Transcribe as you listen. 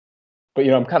But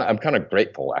I'm kind of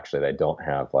grateful actually that I don't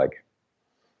have like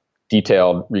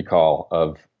detailed recall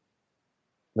of.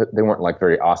 They weren't like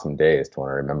very awesome days to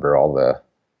want to remember all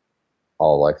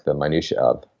like the minutia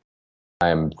of. I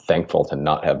am thankful to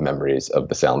not have memories of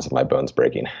the sounds of my bones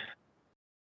breaking.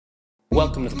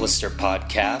 Welcome to the Blister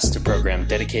Podcast, a program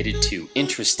dedicated to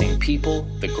interesting people,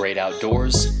 the great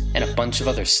outdoors, and a bunch of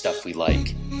other stuff we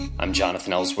like. I'm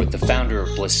Jonathan Ellsworth, the founder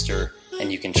of Blister,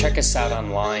 and you can check us out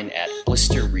online at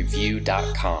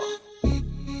blisterreview.com.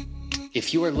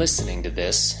 If you are listening to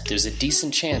this, there's a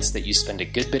decent chance that you spend a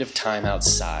good bit of time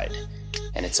outside,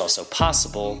 and it's also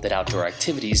possible that outdoor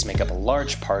activities make up a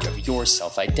large part of your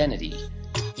self-identity.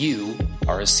 You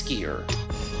are a skier,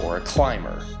 or a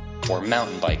climber, or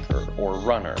mountain biker, or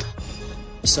runner.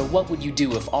 So what would you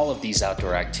do if all of these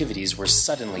outdoor activities were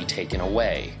suddenly taken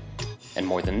away? And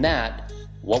more than that,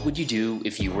 what would you do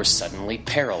if you were suddenly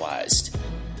paralyzed?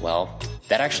 Well,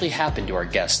 that actually happened to our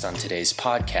guest on today's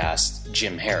podcast,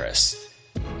 Jim Harris.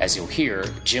 As you'll hear,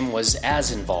 Jim was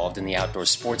as involved in the outdoor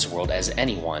sports world as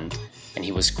anyone, and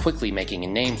he was quickly making a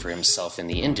name for himself in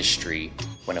the industry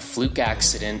when a fluke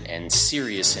accident and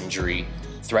serious injury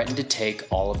threatened to take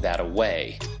all of that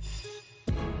away.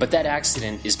 But that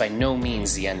accident is by no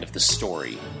means the end of the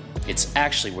story. It's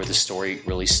actually where the story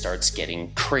really starts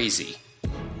getting crazy.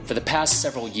 For the past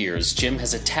several years, Jim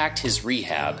has attacked his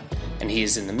rehab, and he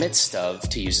is in the midst of,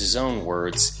 to use his own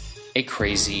words, a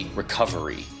crazy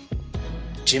recovery.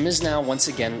 Jim is now once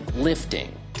again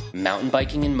lifting, mountain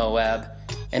biking in Moab,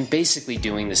 and basically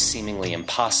doing the seemingly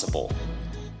impossible.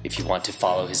 If you want to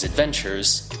follow his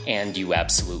adventures, and you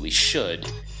absolutely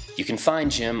should, you can find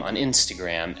Jim on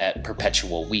Instagram at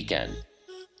Perpetual Weekend.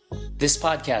 This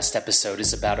podcast episode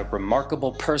is about a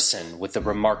remarkable person with a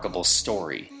remarkable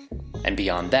story. And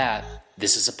beyond that,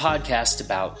 this is a podcast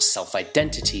about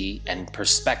self-identity and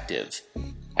perspective.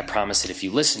 I promise that if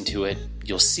you listen to it,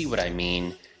 you'll see what I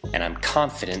mean, and I'm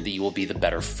confident that you will be the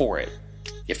better for it.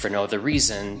 If for no other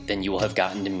reason, then you will have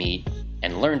gotten to meet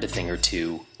and learned a thing or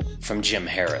two from Jim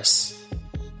Harris.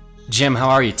 Jim, how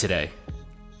are you today?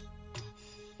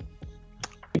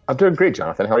 I'm doing great,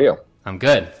 Jonathan. How are you? I'm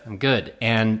good.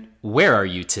 And where are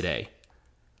you today?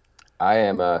 I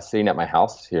am sitting at my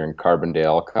house here in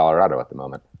Carbondale, Colorado at the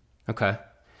moment. Okay.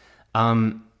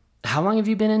 How long have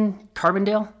you been in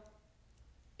Carbondale?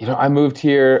 I moved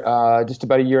here just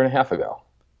about a year and a half ago.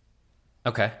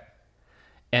 Okay.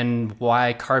 And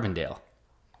why Carbondale?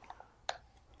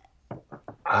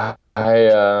 I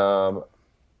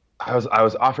was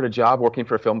offered a job working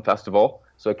for a film festival,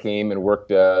 so I came and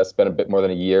worked. Spent a bit more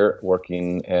than a year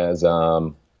working as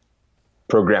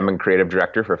program and creative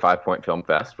director for Five Point Film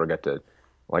Fest, where I got to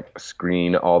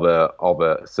screen all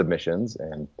the submissions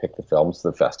and pick the films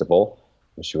for the festival,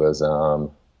 which was that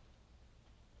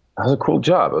was a cool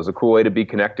job. It was a cool way to be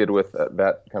connected with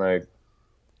that kind of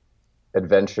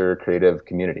adventure creative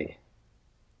community.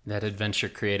 That adventure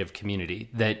creative community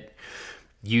that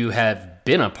you have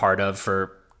been a part of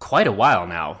for quite a while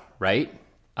now, right?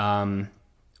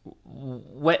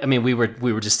 We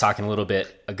were just talking a little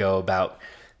bit ago about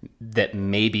that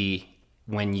maybe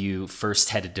when you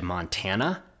first headed to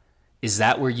Montana, is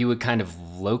that where you would kind of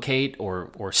locate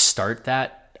or start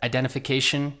that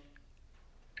identification?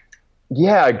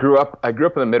 Yeah, I grew up in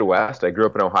the Midwest. I grew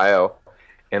up in Ohio,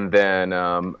 and then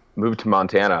moved to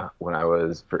Montana when I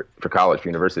was for college, for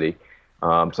university.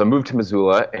 So I moved to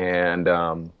Missoula and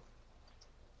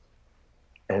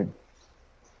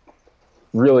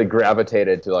really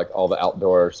gravitated to all the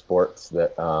outdoor sports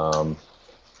that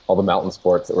all the mountain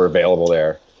sports that were available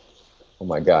there. Oh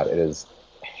my God, it is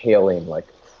hailing like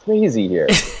crazy here.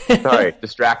 Sorry,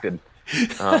 distracted.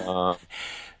 Yeah,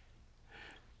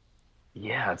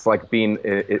 it's like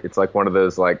it's like one of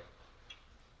those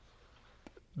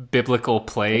biblical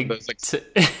plague.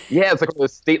 Yeah, it's like one of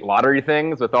those state lottery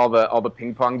things with all the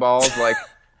ping pong balls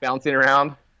bouncing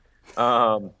around.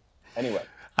 Anyway,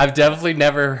 I've definitely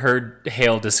never heard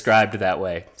hail described that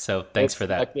way. So thanks for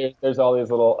that. There's all these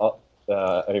little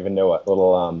I don't even know what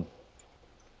little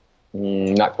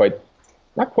not quite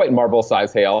marble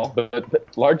size hail,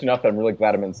 but large enough that I'm really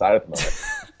glad I'm inside at the moment.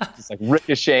 Just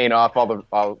ricocheting off all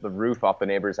the roof off the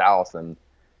neighbor's house, and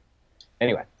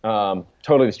anyway,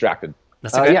 totally distracted.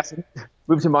 That's okay. Yes,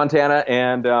 moved to Montana,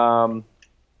 and I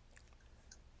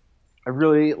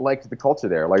really liked the culture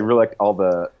there. I really liked all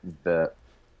the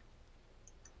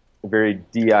very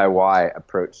DIY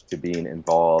approach to being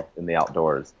involved in the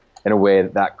outdoors in a way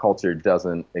that culture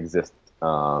doesn't exist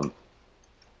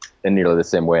in nearly the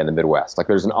same way in the Midwest.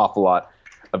 There's an awful lot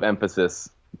of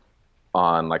emphasis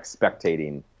on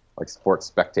spectating,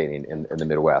 sports spectating in the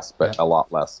Midwest, but a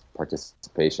lot less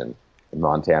participation. In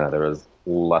Montana, there was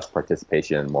less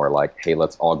participation and more like, hey,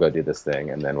 let's all go do this thing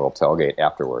and then we'll tailgate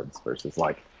afterwards, versus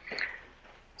like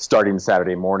starting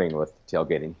Saturday morning with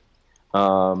tailgating.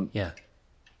 Yeah.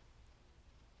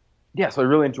 Yeah, so I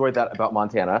really enjoyed that about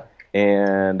Montana,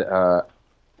 and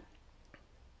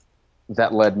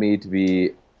that led me to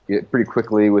be pretty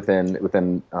quickly within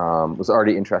was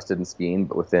already interested in skiing,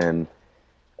 but within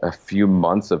a few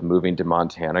months of moving to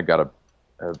Montana, got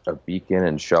a beacon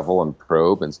and shovel and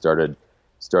probe and started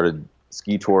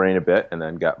ski touring a bit, and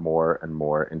then got more and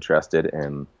more interested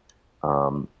in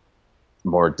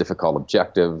more difficult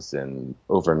objectives and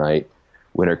overnight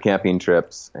winter camping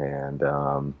trips and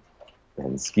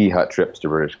ski hut trips to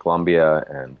British Columbia.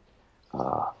 And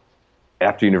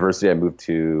after university, I moved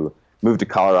to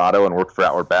Colorado and worked for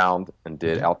Outward Bound and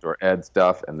did outdoor ed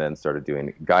stuff, and then started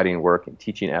doing guiding work and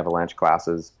teaching avalanche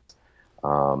classes.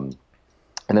 And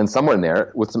then somewhere in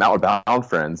there, with some Outward Bound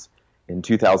friends, in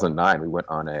 2009, we went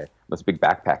on this big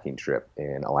backpacking trip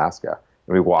in Alaska.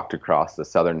 And we walked across the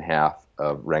southern half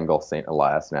of Wrangell St.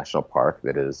 Elias National Park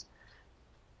that is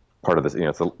part of this,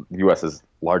 it's the U.S.'s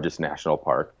largest national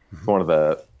park. It's one of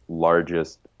the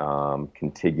largest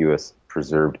contiguous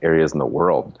preserved areas in the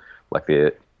world. Like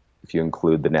if you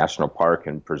include the national park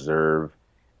and preserve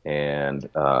and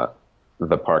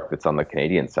the park that's on the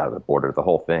Canadian side of the border, the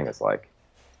whole thing is like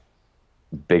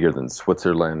bigger than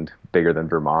Switzerland, bigger than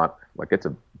Vermont. Like it's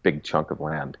a big chunk of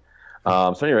land.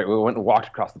 So anyway, we went and walked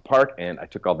across the park, and I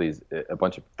took a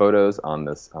bunch of photos on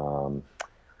this kind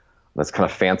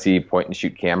of fancy point and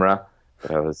shoot camera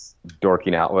that I was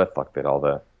dorking out with. Like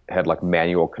that had like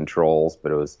manual controls,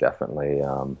 but it was definitely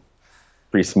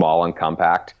pretty small and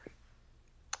compact.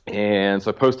 And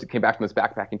so I came back from this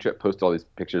backpacking trip, posted all these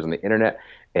pictures on the internet,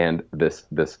 and this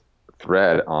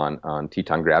thread on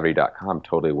tetongravity.com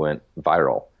totally went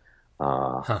viral.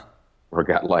 We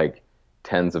got like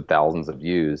tens of thousands of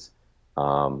views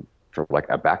for like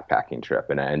a backpacking trip,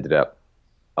 and I ended up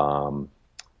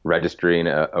registering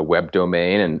a web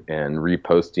domain and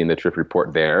reposting the trip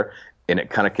report there, and it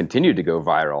kind of continued to go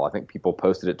viral. I think people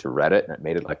posted it to Reddit, and it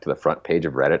made it like to the front page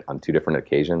of Reddit on 2 different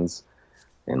occasions,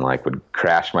 and like would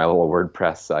crash my little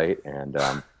WordPress site. And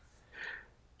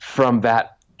from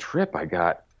that trip, I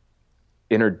got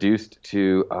introduced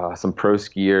to some pro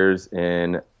skiers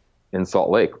in Salt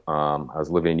Lake. I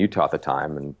was living in Utah at the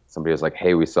time, and somebody was like,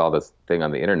 hey, we saw this thing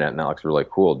on the internet and that looks really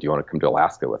cool. Do you want to come to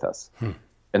Alaska with us?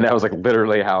 And that was like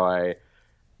literally how I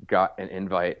got an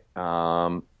invite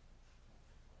to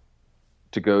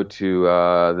go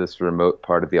to this remote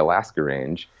part of the Alaska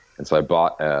range. And so I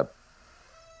bought a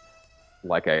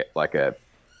 $500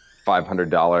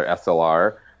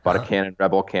 SLR, bought a Canon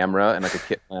Rebel camera and like a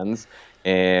kit lens,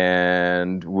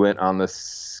 and went on this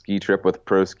ski trip with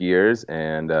pro skiers,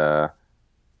 and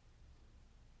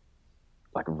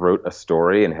like wrote a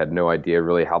story and had no idea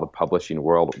really how the publishing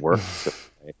world worked.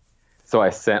 So I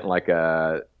sent like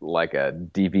a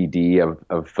DVD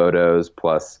of photos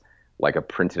plus like a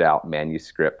printed out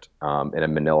manuscript in a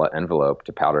manila envelope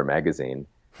to Powder Magazine.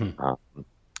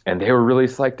 And they were really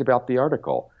psyched about the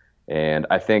article. And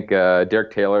I think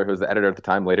Derek Taylor, who was the editor at the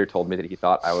time, later told me that he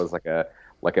thought I was like a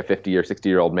 50 or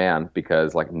 60-year-old man,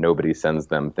 because like nobody sends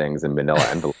them things in manila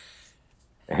envelopes.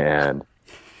 And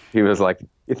he was like,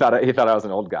 he thought I was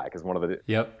an old guy, because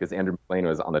because Andrew McLean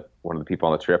was one of the people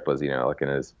on the trip was, like in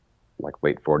his like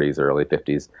late 40s or early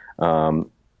 50s.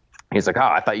 He's like, oh,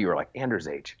 I thought you were like Andrew's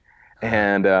age.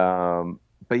 And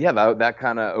but yeah, that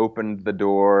kind of opened the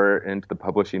door into the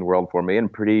publishing world for me.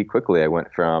 And pretty quickly I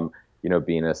went from,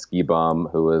 being a ski bum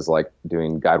who was like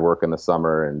doing guide work in the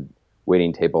summer and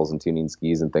waiting tables and tuning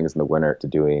skis and things in the winter, to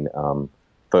doing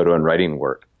photo and writing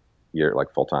work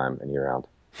full time and year round.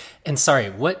 And sorry,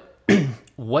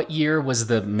 what year was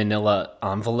the manila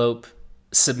envelope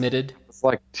submitted? It's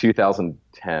like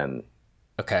 2010.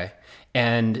 Okay.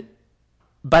 And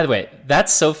by the way,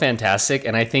 that's so fantastic.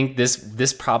 And I think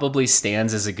this probably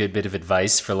stands as a good bit of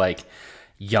advice for like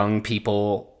young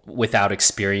people without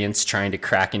experience trying to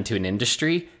crack into an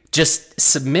industry. Just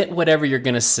submit whatever you're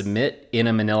going to submit in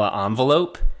a manila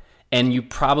envelope, and you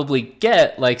probably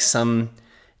get like some,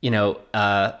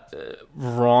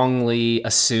 wrongly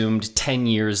assumed 10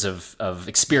 years of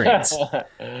experience.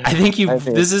 I think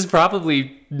this is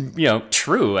probably,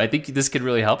 true. I think this could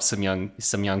really help some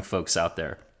young folks out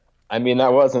there. I mean,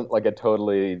 that wasn't like a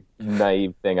totally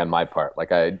naive thing on my part.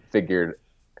 Like I figured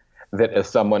that as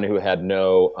someone who had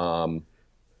no,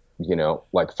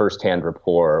 like firsthand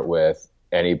rapport with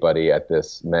anybody at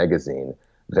this magazine,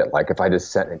 that like if I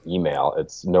just sent an email,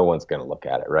 no one's going to look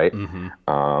at it, right?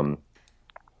 Mm-hmm.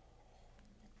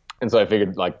 And so I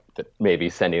figured like that maybe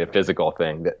sending a physical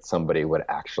thing, that somebody would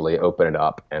actually open it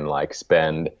up and like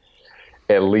spend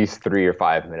at least 3 or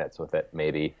 5 minutes with it,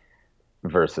 maybe,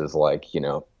 versus like,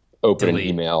 open an Delete.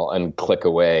 email and click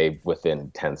away within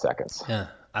 10 seconds. Yeah,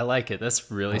 I like it. That's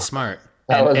really smart.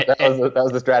 That was that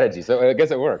was the strategy. So I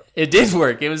guess it worked. It did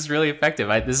work. It was really effective.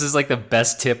 This is like the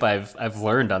best tip I've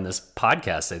learned on this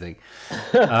podcast, I think.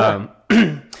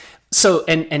 So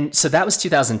that was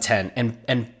 2010,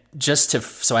 and just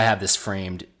so I have this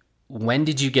framed, when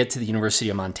did you get to the University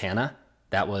of Montana?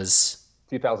 That was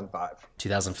 2005.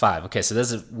 2005. Okay,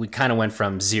 so we kind of went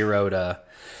from zero to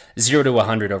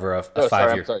 100 over a 5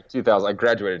 year. I'm sorry. 2000. I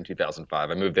graduated in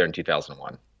 2005. I moved there in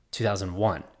 2001.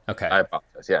 2001. Okay. I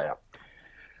apologize. Yeah.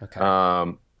 Okay.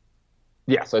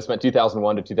 Yeah. So I spent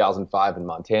 2001 to 2005 in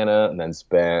Montana, and then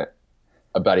spent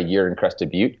about a year in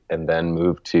Crested Butte, and then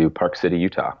moved to Park City,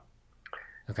 Utah.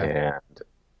 Okay. And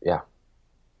yeah.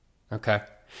 Okay.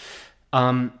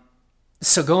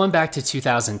 So going back to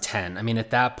 2010, I mean, at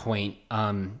that point,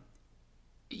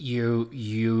 you're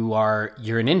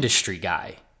an industry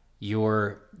guy.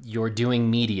 You're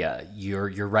doing media.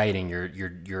 You're writing.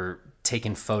 You're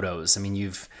taking photos. I mean,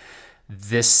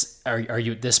 are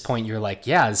you at this point? You're like,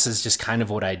 yeah, this is just kind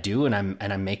of what I do, and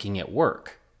I'm making it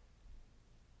work.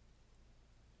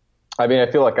 I mean, I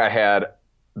feel like I had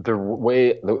the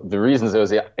reasons it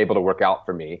was able to work out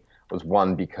for me was,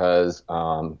 one, because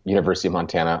University of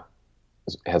Montana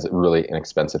has really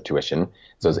inexpensive tuition,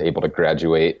 so I was able to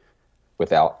graduate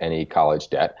without any college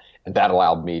debt, and that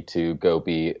allowed me to go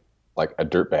be like a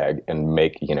dirtbag and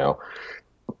make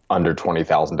under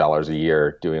 $20,000 a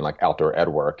year doing like outdoor ed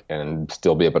work, and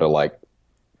still be able to like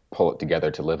pull it together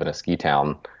to live in a ski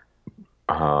town,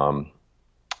 and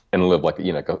live like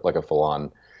a full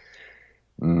on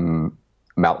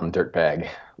mountain dirtbag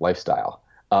lifestyle.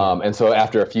 And so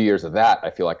after a few years of that,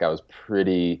 I feel like I was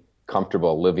pretty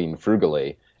comfortable living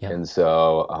frugally. Yeah. And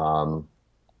so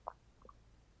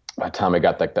by the time I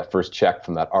got like that first check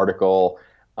from that article,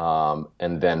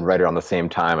 and then right around the same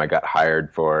time, I got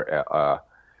hired for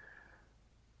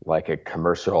like a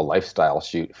commercial lifestyle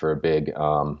shoot for a big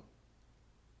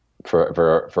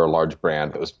for a large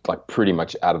brand that was like pretty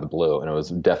much out of the blue, and it was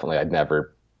definitely, I'd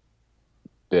never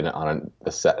been on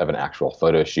the set of an actual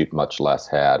photo shoot, much less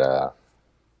had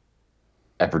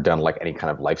ever done like any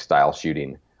kind of lifestyle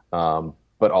shooting.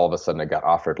 But all of a sudden I got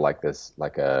offered like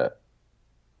a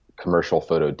commercial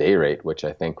photo day rate, which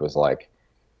I think was like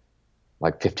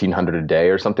 $1,500 a day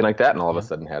or something like that. And all of a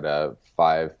sudden had a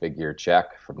 5-figure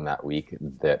check from that week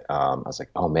that, I was like,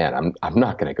 oh man, I'm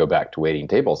not going to go back to waiting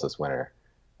tables this winter.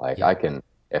 Like I can,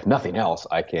 if nothing else,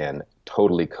 I can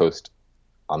totally coast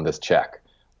on this check,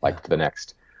 like for the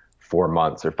next 4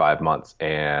 months or 5 months.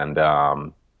 And,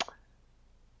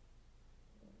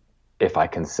 if I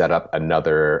can set up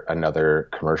another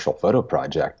commercial photo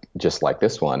project just like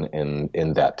this one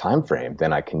in that time frame,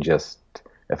 then I can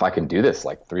if I can do this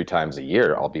like 3 times a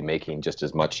year, I'll be making just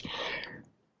as much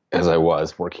as I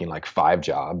was working like 5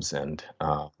 jobs. And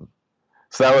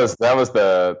so that was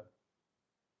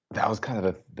kind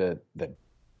of the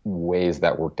ways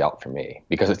that worked out for me,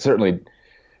 because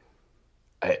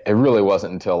it really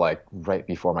wasn't until like right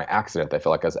before my accident that I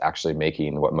feel like I was actually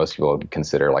making what most people would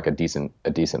consider like a decent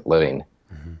living.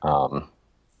 Mm-hmm.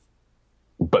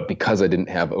 But because I didn't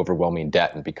have overwhelming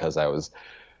debt, and because I was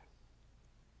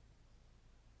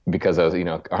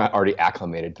already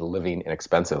acclimated to living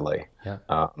inexpensively,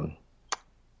 I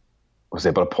was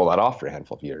able to pull that off for a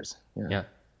handful of years.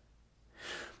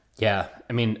 Yeah.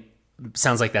 I mean,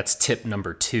 sounds like that's tip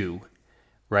number 2.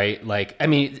 Right? Like, I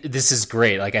mean, this is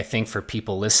great. Like, I think for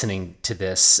people listening to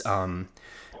this,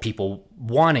 people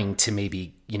wanting to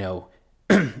maybe,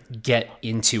 get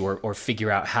into or figure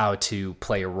out how to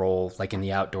play a role like in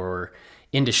the outdoor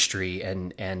industry,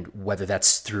 and whether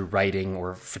that's through writing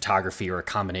or photography or a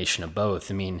combination of both.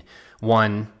 I mean,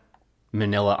 1,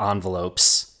 manila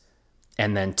envelopes,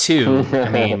 and then 2, I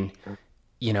mean,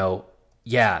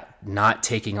 not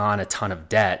taking on a ton of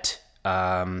debt,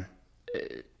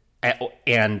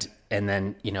 and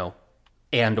then,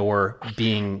 and or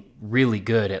being really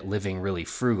good at living really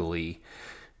frugally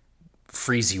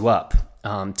frees you up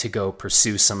to go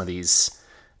pursue some of these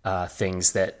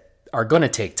things that are going to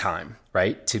take time,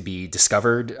 right? To be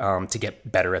discovered, to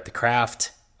get better at the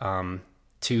craft,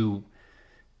 two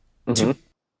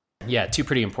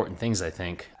pretty important things, I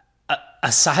think.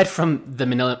 Aside from the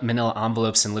manila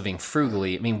envelopes and living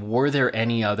frugally, I mean, were there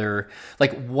any other,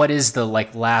 like, what is the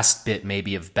like last bit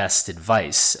maybe of best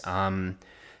advice?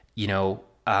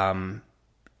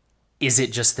 Is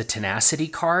it just the tenacity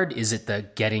card? Is it the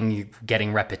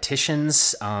getting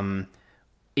repetitions?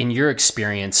 In your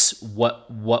experience, what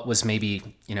was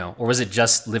maybe, or was it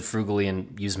just live frugally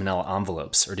and use manila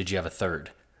envelopes, or did you have a third?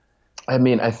 I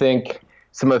mean, I think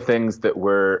some of the things that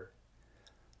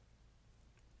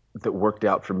worked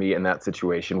out for me in that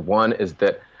situation. One is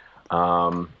that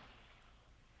I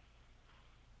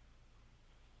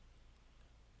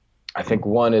think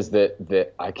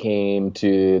that I came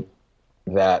to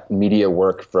that media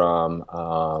work from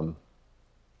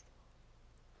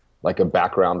like a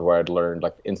background where I'd learned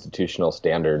like institutional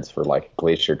standards for like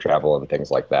glacier travel and things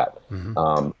like that.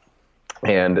 Mm-hmm.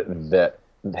 And that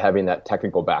having that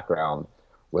technical background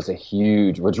was that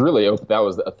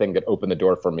was a thing that opened the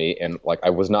door for me. And like,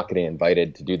 I was not getting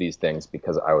invited to do these things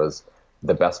because I was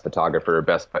the best photographer,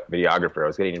 best videographer. I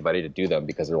was getting invited to do them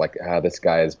because they're like, this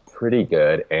guy is pretty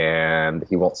good and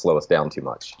he won't slow us down too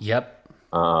much. Yep.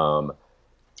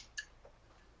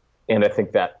 And I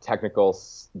think that technical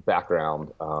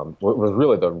background was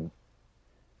really the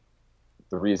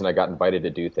reason I got invited to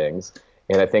do things.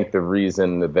 And I think the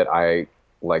reason that I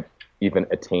like even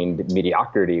attained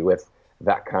mediocrity with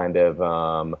that kind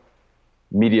of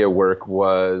media work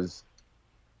was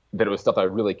that it was stuff I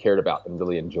really cared about and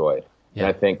really enjoyed. Yeah.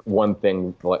 And I think one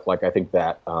thing, like I think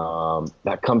that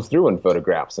that comes through in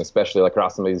photographs, especially like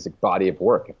across somebody's body of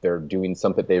work, if they're doing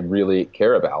something they really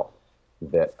care about,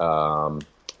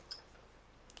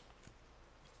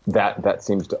 that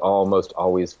seems to almost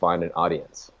always find an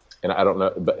audience. And I don't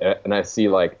know, and I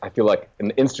feel like in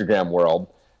the Instagram world,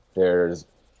 there's,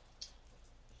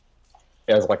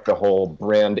 as like the whole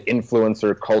brand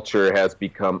influencer culture has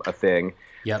become a thing.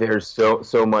 Yep. There's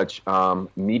so much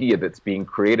media that's being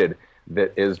created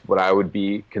that is what I would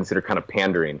consider kind of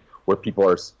pandering, where people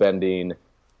are spending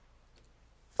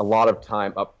a lot of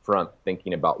time up front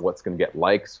thinking about what's going to get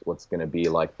likes, what's going to be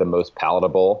like the most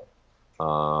palatable,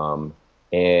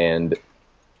 and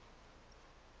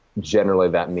generally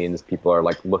that means people are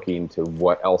like looking to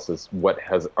what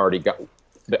has already got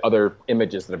the other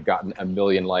images that have gotten 1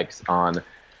 million likes on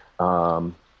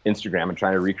Instagram and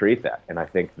trying to recreate that. And I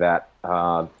think that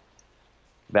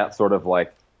that sort of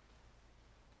like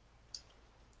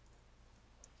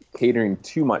catering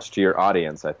too much to your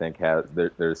audience, I think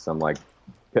there's some like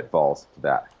pitfalls to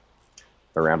that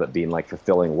around it being like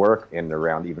fulfilling work and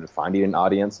around even finding an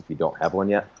audience if you don't have one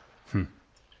yet.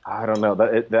 I don't know,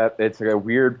 that it's like a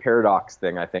weird paradox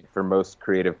thing, I think, for most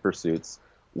creative pursuits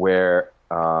where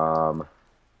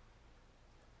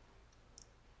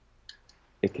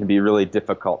it can be really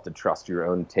difficult to trust your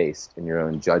own taste and your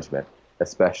own judgment,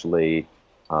 especially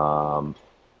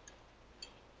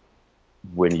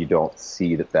when you don't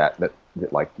see that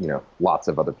like, you know, lots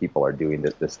of other people are doing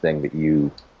this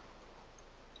thing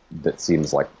that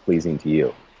seems like pleasing to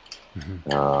you.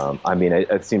 Mm-hmm. I mean,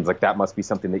 it seems like that must be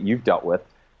something that you've dealt with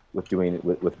doing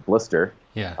with Blister.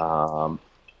 Yeah.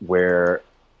 Where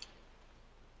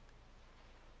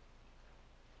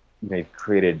they've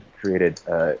created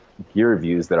gear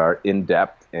reviews that are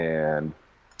in-depth and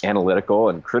analytical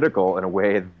and critical in a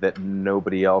way that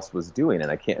nobody else was doing.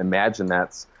 And I can't imagine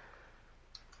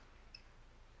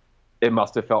it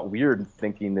must have felt weird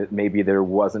thinking that maybe there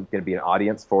wasn't going to be an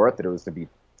audience for it, that it was going to be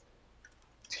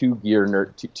too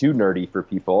nerdy for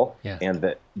people, yeah, and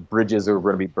that bridges are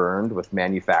going to be burned with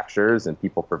manufacturers and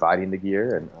people providing the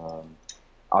gear. And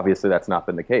obviously that's not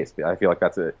been the case. I feel like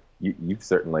you've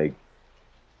certainly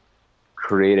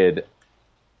created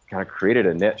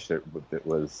a niche that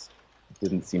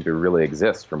didn't seem to really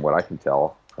exist from what I can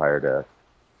tell prior to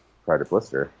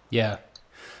Blister. Yeah.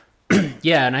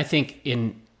 Yeah. And I think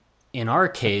in our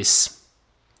case,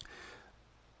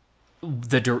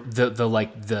 the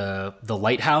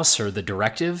lighthouse or the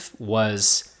directive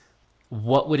was,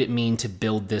 what would it mean to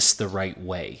build this the right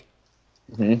way?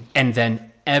 Mm-hmm. And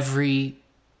then every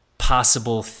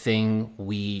possible thing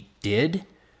we did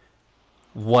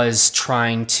was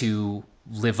trying to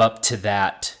live up to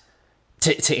that,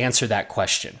 to answer that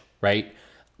question, right?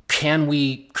 Can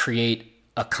we create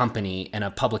a company and a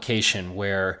publication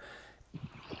where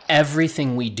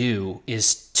everything we do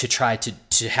is to try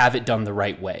to have it done the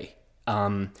right way?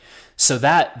 So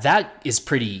that is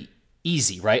pretty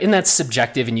easy, right? And that's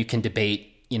subjective, and you can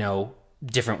debate, you know,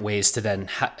 different ways to then,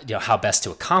 how best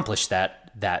to accomplish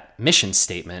that mission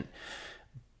statement.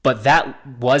 But that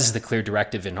was the clear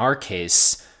directive in our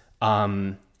case.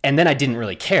 And then I didn't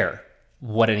really care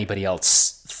what anybody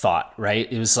else thought,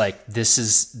 right? It was like, this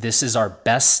is our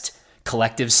best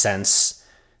collective sense,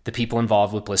 the people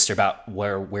involved with Blister, about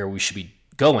where we should be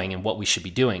going and what we should be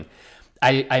doing.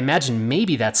 I imagine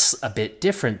maybe that's a bit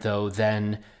different, though,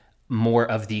 than more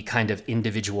of the kind of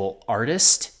individual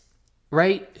artist,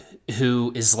 right?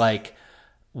 Who is like,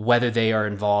 whether they are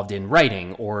involved in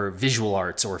writing or visual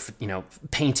arts or, you know,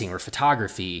 painting or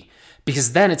photography,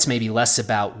 because then it's maybe less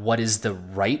about what is the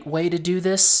right way to do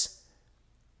this.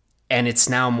 And it's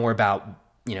now more about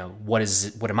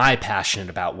what am I passionate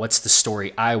about? What's the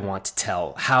story I want to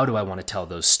tell? How do I want to tell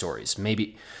those stories?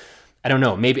 Maybe, I don't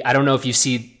know. Maybe, I don't know if you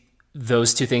see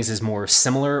those two things as more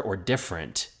similar or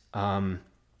different.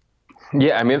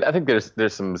 Yeah, I mean, I think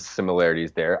there's some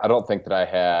similarities there. I don't think that I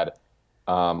had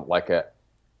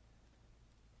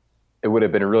it would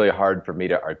have been really hard for me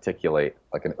to articulate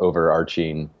like an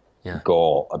overarching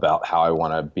goal about how I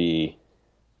want to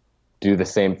do the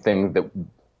same thing,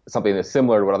 something that's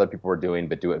similar to what other people were doing,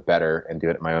 but do it better and do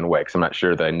it my own way. Because I'm not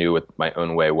sure that I knew what my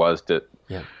own way was to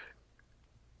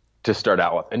start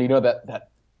out with. And that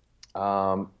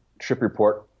trip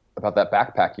report about that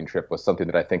backpacking trip was something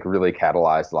that I think really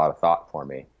catalyzed a lot of thought for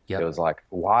me. Yep. It was like,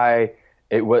 why?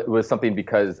 It was something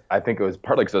because I think it was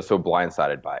partly because I was so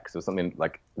blindsided by it. Because it was something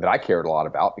like that I cared a lot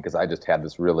about because I just had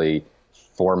this really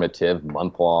formative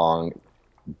month-long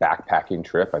backpacking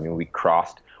trip. I mean, we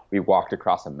walked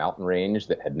across a mountain range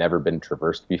that had never been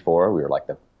traversed before. We were like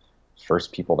the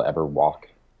first people to ever walk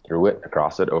through it,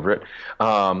 across it, over it.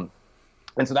 And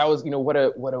so that was, it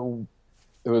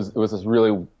was this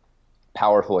really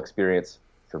powerful experience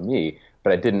for me,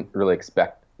 but I didn't really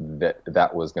expect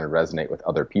that was going to resonate with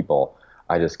other people.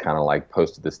 I just kind of like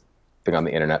posted this thing on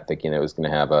the internet thinking it was going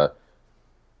to have a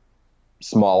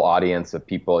small audience of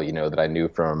people, that I knew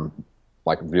from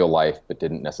like real life, but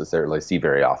didn't necessarily see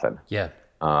very often. Yeah.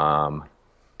 And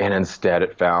instead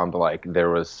it found like there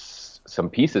was some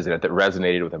pieces in it that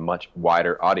resonated with a much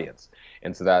wider audience.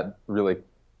 And so that really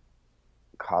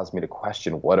caused me to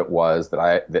question what it was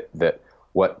that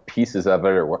what pieces of it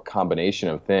or what combination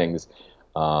of things,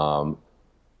 why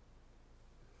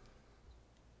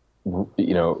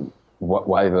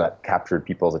that captured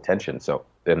people's attention so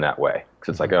in that way.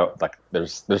 Because it's like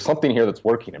there's something here that's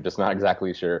working. I'm just not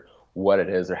exactly sure what it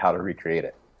is or how to recreate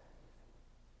it.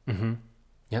 Mm-hmm.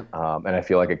 Yep. And I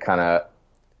feel like it kind of,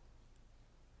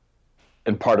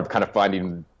 and part of kind of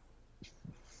finding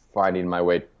my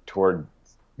way toward,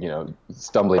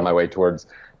 stumbling my way towards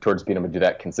being able to do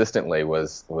that consistently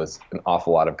was an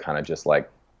awful lot of kind of just like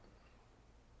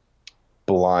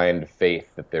blind faith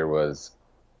that there was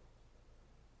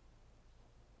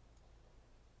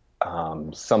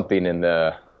something in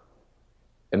the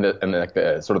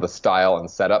sort of the style and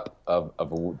setup of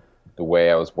the way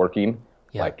I was working,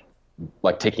 like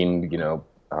taking a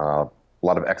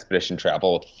lot of expedition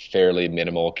travel with fairly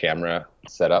minimal camera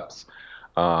setups,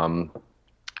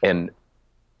 and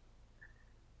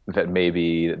that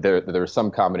maybe there was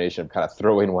some combination of kind of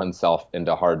throwing oneself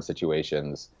into hard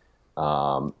situations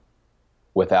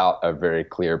without a very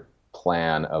clear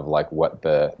plan of like what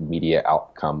the media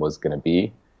outcome was going to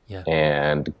be. Yeah.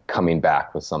 And coming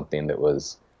back with something that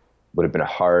would have been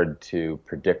hard to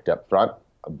predict up front,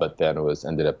 but then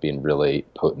ended up being really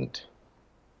potent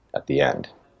at the end.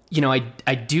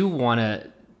 I do want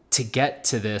to get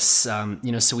to this,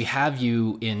 so we have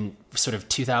you in sort of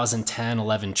 2010,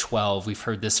 11, 12. We've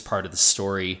heard this part of the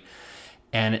story,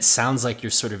 and it sounds like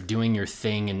you're sort of doing your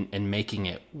thing and making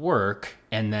it work.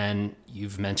 And then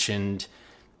you've mentioned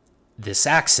this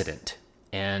accident,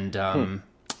 and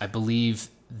I believe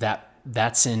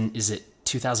that's is it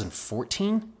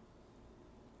 2014?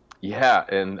 Yeah,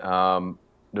 in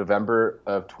November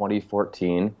of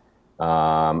 2014,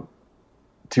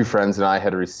 two friends and I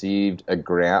had received a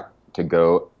grant to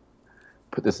go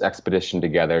put this expedition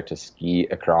together to ski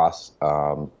across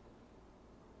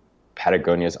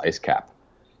Patagonia's ice cap.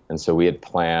 And so we had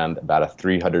planned about a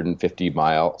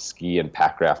 350-mile ski and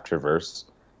pack raft traverse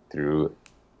through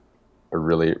a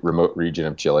really remote region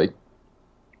of Chile.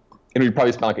 And we'd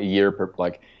probably spent like a year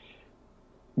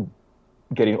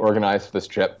getting organized for this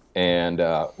trip. And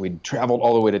we'd traveled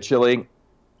all the way to Chile,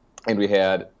 and we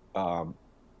had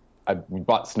we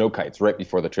bought snow kites right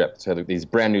before the trip. So I had these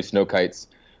brand new snow kites.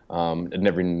 I'd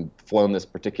never even flown this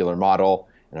particular model,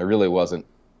 and I really wasn't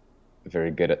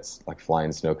very good at like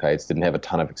flying snow kites. Didn't have a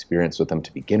ton of experience with them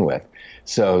to begin with.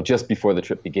 So just before the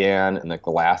trip began, and like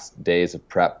the last days of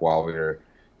prep while we were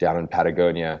down in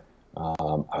Patagonia, I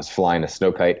was flying a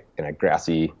snow kite in a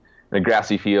grassy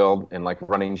field in like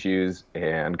running shoes,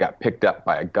 and got picked up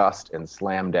by a gust and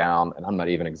slammed down. And I'm not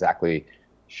even exactly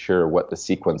sure what the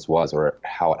sequence was or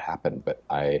how it happened, but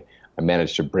I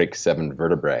managed to break 7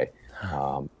 vertebrae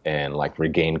and like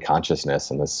regain consciousness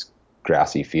in this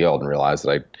grassy field, and realized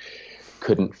that I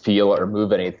couldn't feel or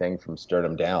move anything from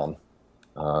sternum down.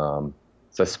 So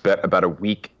I spent about a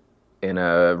week in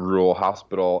a rural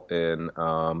hospital in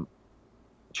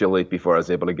Chile before I was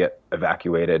able to get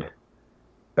evacuated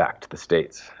back to the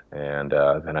States. And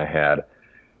then I had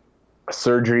a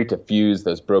surgery to fuse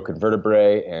those broken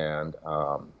vertebrae, and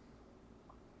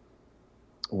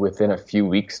within a few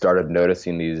weeks started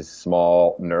noticing these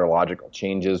small neurological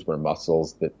changes where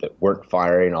muscles that weren't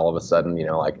firing all of a sudden,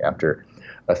 like after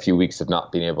a few weeks of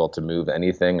not being able to move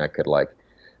anything, I could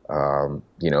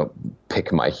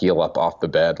pick my heel up off the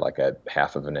bed like a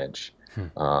half of an inch.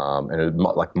 And it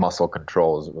was like muscle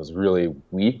control was really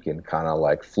weak and kind of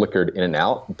like flickered in and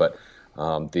out. But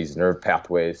these nerve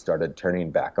pathways started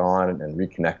turning back on and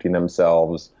reconnecting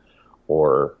themselves,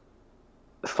 or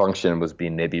function was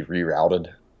being maybe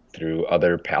rerouted through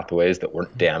other pathways that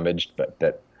weren't damaged, but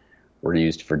that were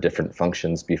used for different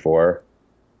functions before.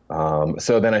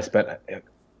 So then I spent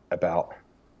about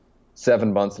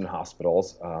 7 months in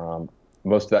hospitals,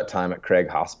 most of that time at Craig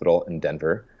Hospital in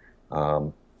Denver.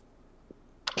 From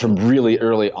really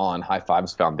early on, High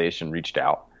Fives Foundation reached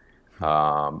out.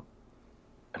 And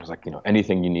was like,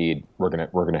 anything you need, we're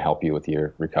gonna help you with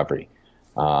your recovery.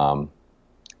 And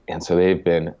so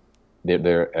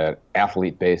they're an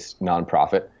athlete-based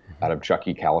nonprofit out of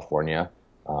Truckee, California,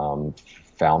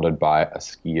 founded by a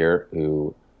skier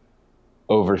who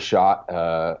overshot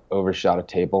a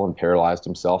table and paralyzed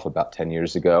himself about 10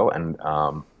 years ago, and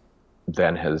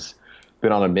then has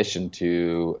been on a mission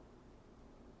to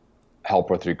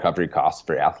help with recovery costs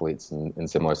for athletes in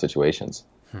similar situations.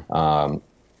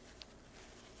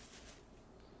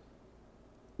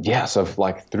 So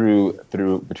like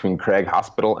through between Craig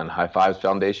Hospital and High Fives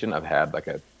Foundation, I've had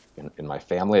in my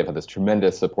family, I've had this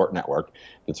tremendous support network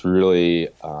that's really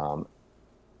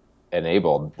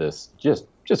enabled this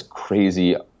just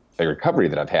crazy recovery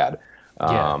that I've had.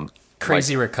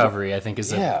 Crazy recovery, I think,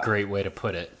 is a great way to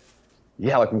put it.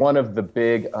 Yeah, like one of the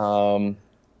big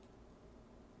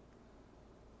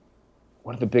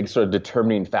sort of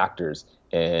determining factors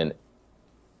in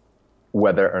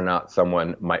whether or not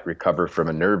someone might recover from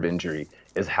a nerve injury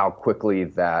is how quickly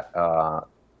that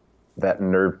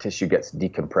nerve tissue gets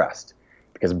decompressed.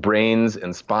 Because brains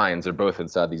and spines are both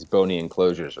inside these bony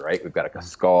enclosures, right? We've got a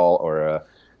skull or a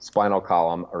spinal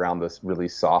column around this really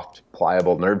soft,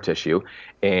 pliable nerve tissue.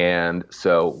 And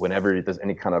so whenever there's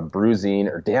any kind of bruising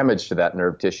or damage to that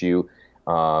nerve tissue,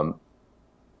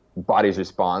 body's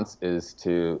response is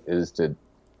to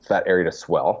that area to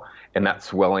swell, and that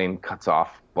swelling cuts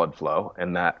off blood flow,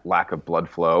 and that lack of blood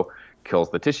flow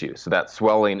kills the tissue. So that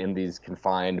swelling in these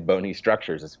confined bony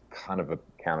structures is kind of a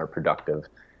counterproductive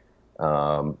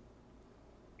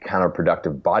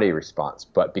body response.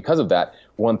 But because of that,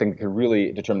 one thing that can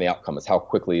really determine the outcome is how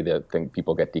quickly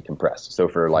people get decompressed. So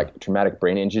for like traumatic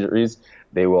brain injuries,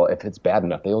 they will, if it's bad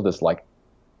enough, they will just like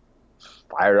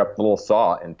fire up the little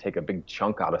saw and take a big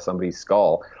chunk out of somebody's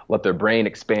skull, let their brain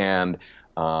expand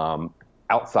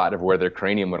outside of where their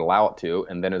cranium would allow it to,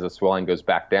 and then as the swelling goes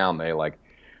back down, they like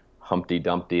Humpty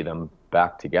Dumpty them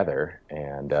back together.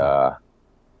 And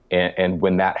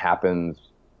when that happens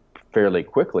fairly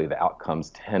quickly, the outcomes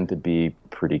tend to be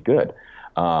pretty good.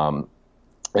 And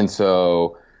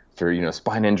so for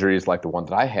spine injuries like the one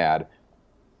that I had,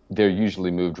 they're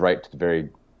usually moved right to the very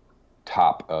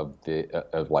top of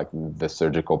the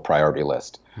surgical priority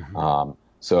list.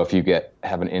 So if you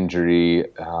have an injury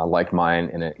like mine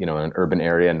in an urban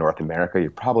area in North America, you're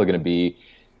probably going to be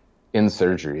in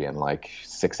surgery in like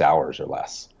 6 hours or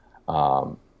less.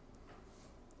 My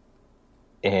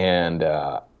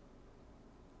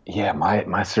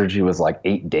surgery was like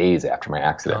 8 days after my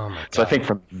accident. Oh my God. So I think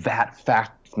from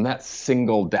that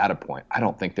single data point, I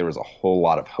don't think there was a whole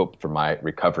lot of hope for my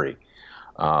recovery.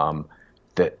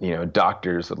 That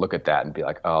doctors would look at that and be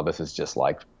like, oh, this is just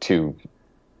like too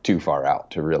far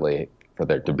out for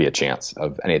there to be a chance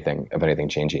of anything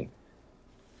changing.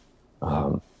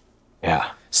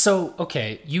 So,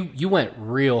 okay, you went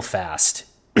real fast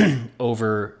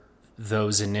over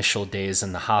those initial days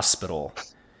in the hospital.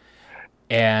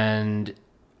 And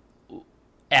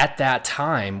at that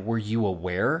time, were you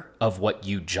aware of what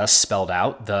you just spelled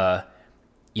out? An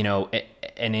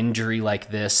injury like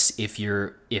this,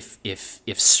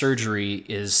 if surgery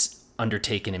is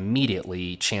undertaken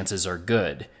immediately, chances are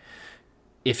good.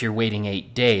 If you're waiting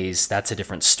 8 days, that's a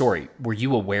different story. Were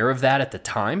you aware of that at the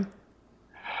time?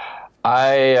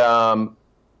 I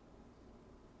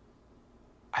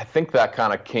think that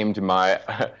kind of came to my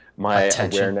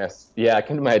awareness. Yeah, it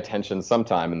came to my attention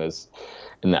sometime in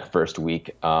that first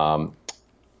week. There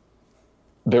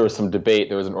was some debate.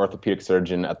 There was an orthopedic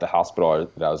surgeon at the hospital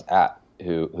that I was at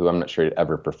who I'm not sure had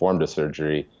ever performed a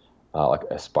surgery, like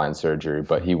a spine surgery,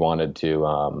 but he wanted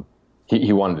to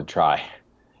he wanted to try.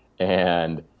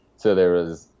 And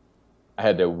so I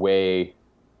had to weigh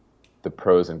the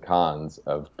pros and cons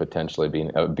of potentially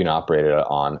being operated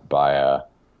on by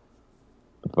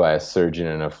a surgeon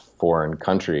in a foreign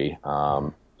country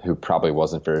who probably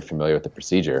wasn't very familiar with the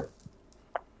procedure.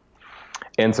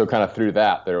 And so kind of through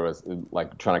that, there was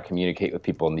like trying to communicate with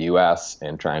people in the US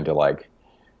and trying to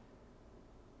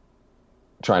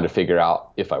figure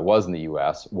out, if I was in the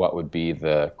US, what would be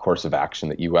the course of action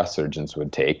that US surgeons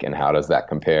would take, and how does that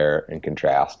compare and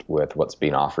contrast with what's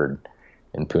being offered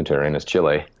in Punta Arenas,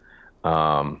 Chile.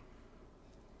 And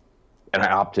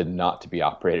I opted not to be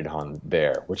operated on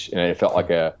there, and it felt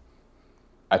like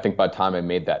I think by the time I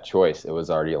made that choice, it was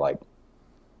already like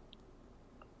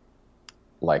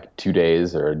 2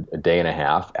 days or a day and a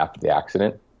half after the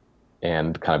accident,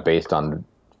 and kind of based on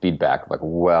feedback, like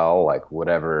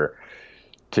whatever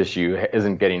tissue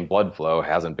isn't getting blood flow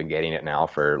hasn't been getting it now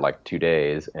for like 2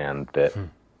 days, and that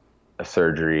a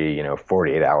surgery,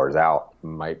 48 hours out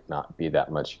might not be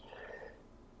that much.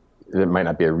 There might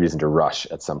not be a reason to rush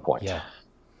at some point. Yeah.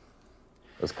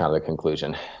 It was kind of the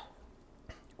conclusion.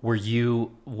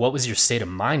 What was your state of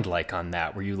mind like on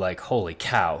that? Were you like, holy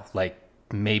cow, like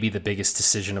maybe the biggest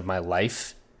decision of my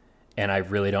life, and I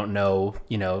really don't know,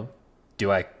 do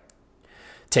I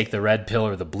take the red pill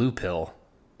or the blue pill?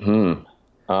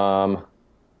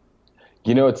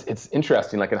 It's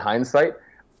interesting. Like in hindsight,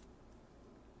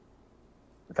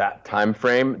 that time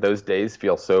frame, those days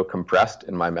feel so compressed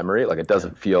in my memory. Like it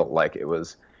doesn't feel like it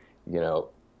was,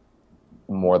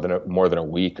 more than a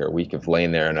week of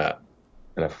laying there in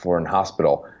a foreign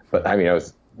hospital. But I mean, I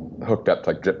was hooked up to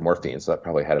like drip morphine, so that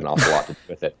probably had an awful lot to do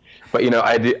with it. But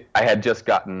I just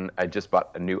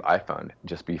bought a new iPhone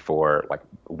just before, like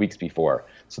weeks before.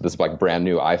 So this like brand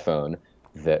new iPhone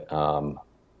that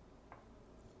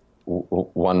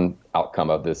one outcome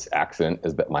of this accident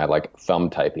is that my like thumb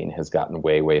typing has gotten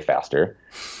way, way faster.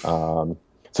 So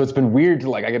it's been weird to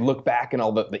like, I could look back and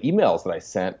all the emails that I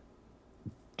sent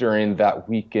during that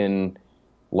weekend,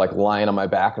 like lying on my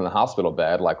back in the hospital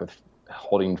bed, like with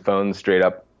holding phones straight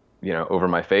up, over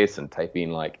my face and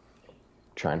typing, like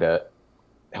trying to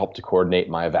help to coordinate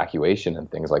my evacuation and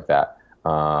things like that.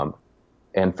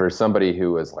 And for somebody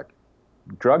who was like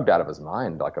drugged out of his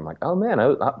mind, like I'm like, oh man,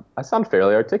 I sound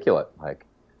fairly articulate. Like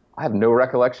I have no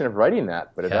recollection of writing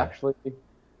that, but it actually,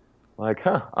 like,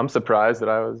 I'm surprised that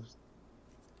I was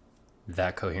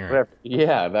that coherent. Whatever.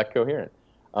 Yeah, that coherent.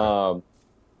 But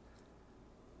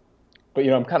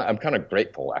I'm kind of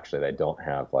grateful actually that I don't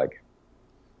have like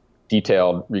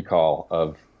detailed recall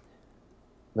of.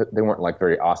 They weren't like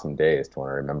very awesome days to want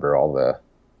to remember all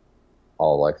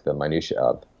the minutia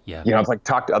of. Yeah. I've like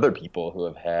talked to other people who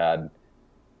have had,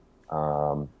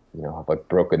 have like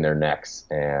broken their necks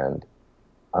and,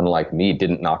 unlike me,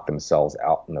 didn't knock themselves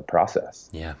out in the process.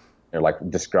 Yeah. They're like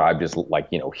described as like,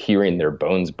 hearing their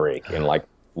bones break and like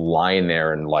lying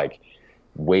there and like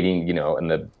waiting, in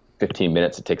the 15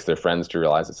 minutes it takes their friends to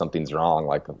realize that something's wrong,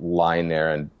 like lying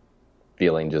there and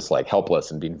feeling just like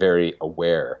helpless and being very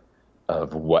aware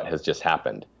of what has just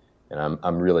happened. And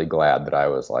I'm really glad that I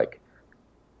was like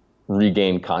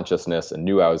regained consciousness and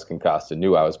knew I was concussed and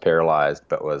knew I was paralyzed,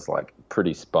 but was like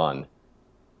pretty spun.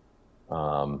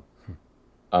 I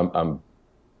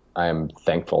am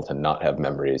thankful to not have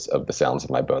memories of the sounds of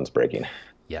my bones breaking.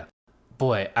 Yeah.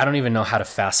 Boy, I don't even know how to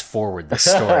fast forward the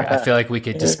story. I feel like we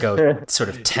could just go sort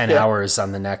of 10 hours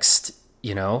on the next,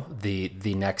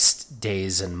 the next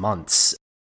days and months.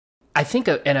 I think,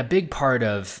 and a big part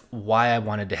of why I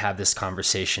wanted to have this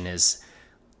conversation is,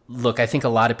 look, I think a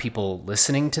lot of people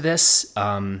listening to this,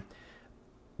 one,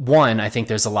 I think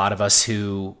there's a lot of us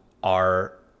who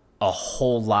are a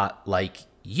whole lot like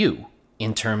you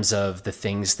in terms of the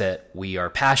things that we are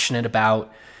passionate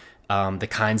about, the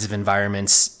kinds of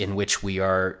environments in which we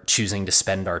are choosing to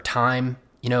spend our time,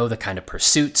 the kind of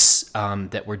pursuits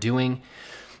that we're doing.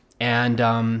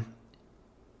 And,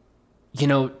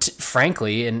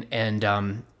 frankly, and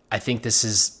I think this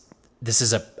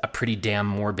is a pretty damn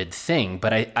morbid thing,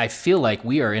 but I feel like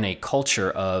we are in a culture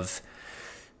of,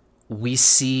 we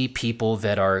see people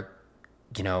that are,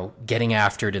 getting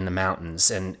after it in the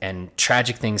mountains, and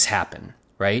tragic things happen,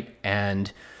 right? And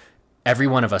every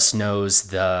one of us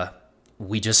knows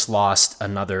we just lost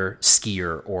another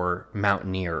skier or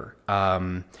mountaineer.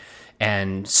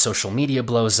 And social media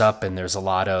blows up and there's a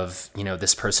lot of,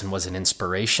 this person was an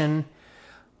inspiration.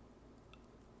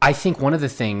 I think one of the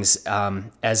things,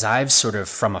 as I've sort of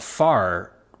from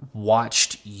afar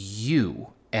watched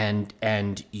you and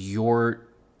your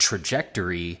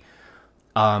trajectory,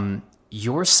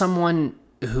 you're someone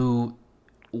who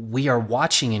we are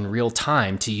watching in real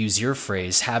time, to use your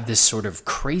phrase, have this sort of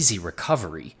crazy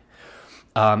recovery.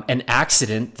 An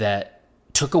accident that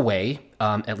took away,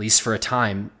 at least for a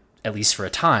time,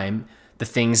 the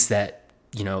things that,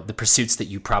 the pursuits that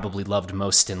you probably loved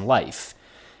most in life.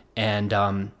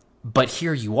 And, but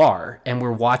here you are, and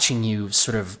we're watching you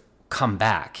sort of come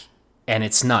back, and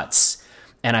it's nuts.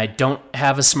 And I don't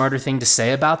have a smarter thing to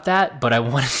say about that, but I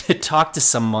wanted to talk to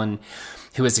someone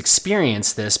who has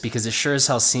experienced this, because it sure as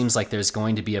hell seems like there's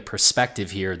going to be a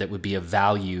perspective here that would be of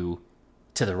value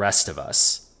to the rest of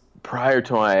us. Prior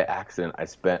to my accident, I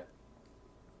spent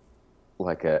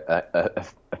like a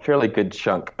fairly good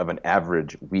chunk of an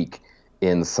average week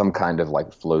in some kind of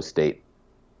like flow state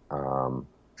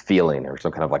feeling, or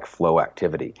some kind of like flow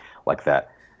activity like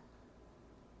that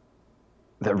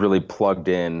really plugged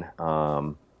in,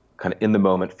 kind of in the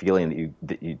moment feeling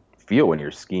that you feel when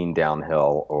you're skiing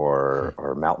downhill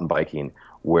or mountain biking,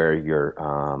 where your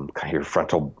kind of your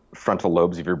frontal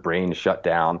lobes of your brain shut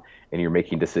down and you're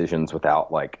making decisions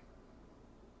without like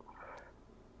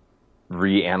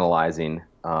reanalyzing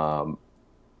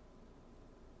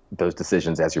those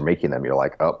decisions as you're making them. You're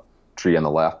like, oh, tree on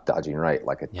the left, dodging right,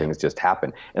 like things just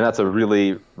happen. And that's a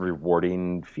really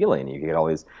rewarding feeling. You get all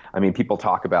these, I mean, people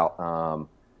talk about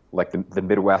like the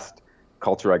Midwest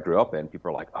culture I grew up in.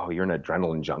 People are like, oh, you're an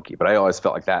adrenaline junkie. But I always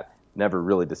felt like that never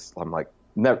really,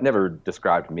 never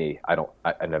described me. I don't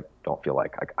feel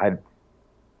like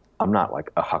I'm not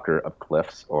like a hucker of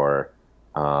cliffs, or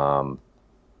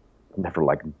never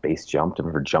like base jumped. I've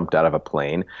never jumped out of a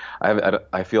plane.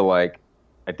 I feel like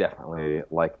I definitely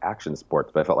like action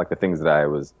sports, but I felt like the things that I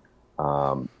was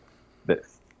that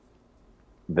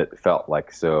felt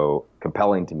like so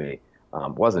compelling to me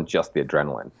wasn't just the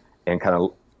adrenaline. And kind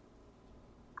of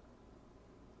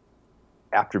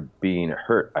after being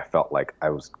hurt, I felt like I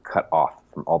was cut off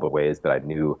from all the ways that I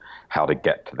knew how to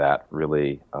get to that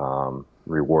really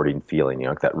rewarding feeling,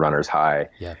 like that runner's high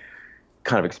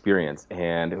kind of experience.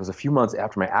 And it was a few months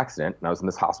after my accident, and I was in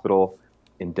this hospital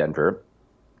in Denver,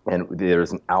 and there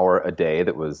was an hour a day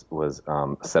that was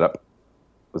set up.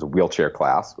 It was a wheelchair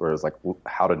class, where it was like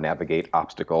how to navigate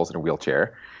obstacles in a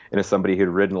wheelchair. And as somebody who'd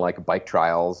ridden like bike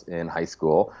trials in high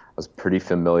school, I was pretty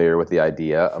familiar with the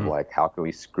idea of like, how can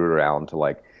we screw around to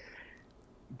like,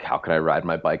 how can I ride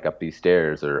my bike up these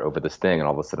stairs or over this thing? And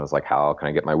all of a sudden I was like, how can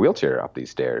I get my wheelchair up these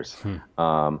stairs?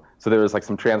 So there was like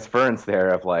some transference there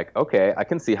of like, okay, I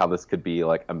can see how this could be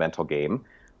like a mental game.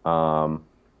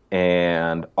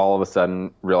 And all of a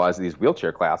sudden realized these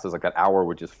wheelchair classes, like that hour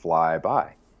would just fly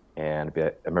by. And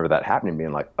I remember that happening,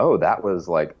 being like, oh, that was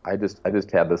like, I just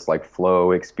had this like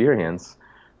flow experience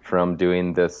from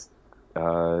doing this,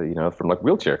 from like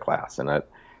wheelchair class. And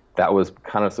that was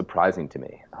kind of surprising to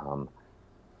me.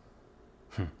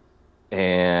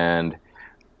 And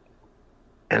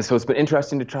so it's been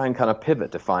interesting to try and kind of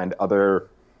pivot to find other,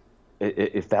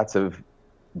 if that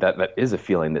is a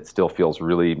feeling that still feels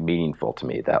really meaningful to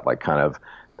me, that like kind of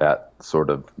that sort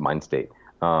of mind state.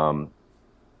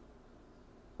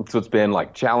 So it's been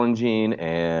like challenging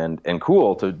and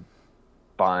cool to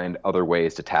find other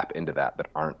ways to tap into that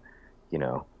aren't,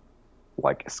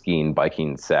 like skiing,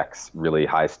 biking, sex, really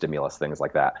high stimulus, things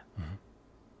like that.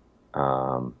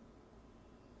 So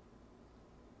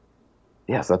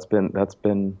that's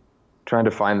been trying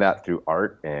to find that through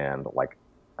art and like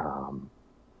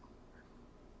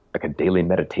a daily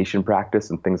meditation practice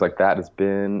and things like that has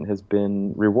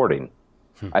been rewarding.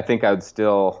 I think I would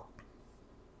still,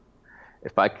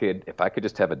 if I could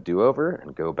just have a do-over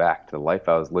and go back to the life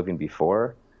I was living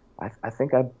before, I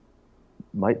think I'd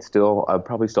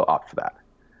probably still opt for that.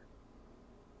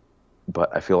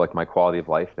 But I feel like my quality of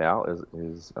life now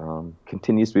is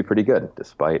continues to be pretty good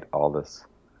despite all this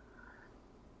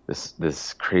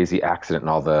crazy accident and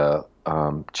all the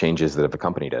changes that have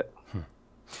accompanied it.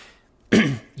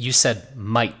 You said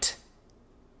might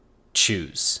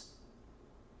choose.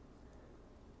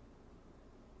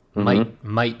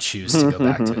 Might choose to go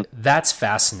back to it. That's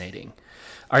fascinating.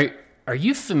 Are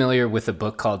you familiar with a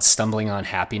book called Stumbling on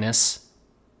Happiness?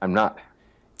 I'm not.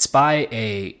 It's by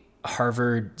a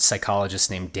Harvard psychologist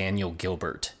named Daniel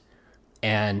Gilbert.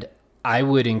 And I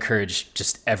would encourage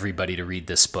just everybody to read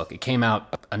this book. It came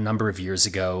out a number of years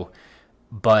ago,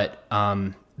 but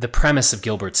the premise of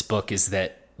Gilbert's book is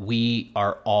that we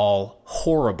are all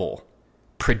horrible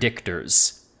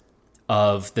predictors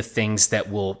of the things that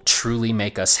will truly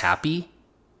make us happy.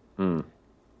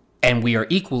 And we are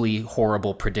equally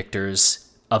horrible predictors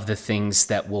of the things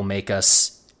that will make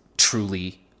us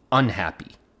truly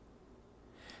unhappy.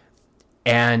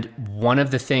 And one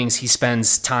of the things he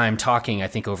spends time talking, I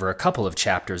think over a couple of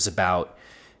chapters, about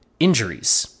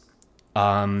injuries,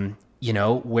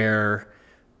 where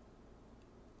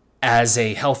as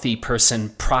a healthy person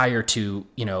prior to,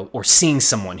 or seeing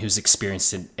someone who's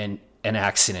experienced an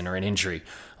accident or an injury,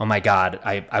 oh my God,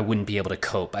 I wouldn't be able to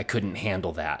cope. I couldn't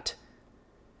handle that.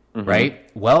 Right?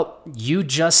 Well, you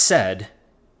just said,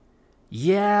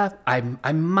 yeah,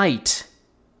 I might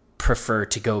prefer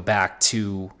to go back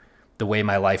to the way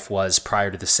my life was prior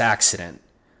to this accident.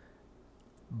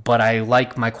 But I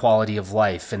like my quality of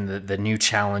life and the new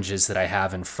challenges that I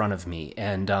have in front of me.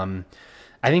 And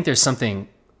I think there's something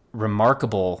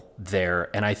remarkable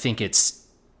there. And I think it's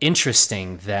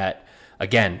interesting that,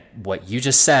 again, what you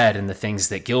just said and the things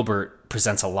that Gilbert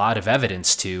presents a lot of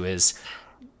evidence to is,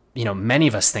 you know, many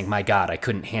of us think, my God, I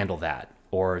couldn't handle that,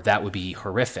 or that would be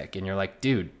horrific. And you're like,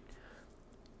 dude,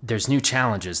 there's new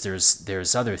challenges.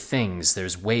 There's other things.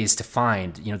 There's ways to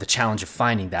find, you know, the challenge of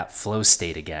finding that flow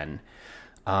state again.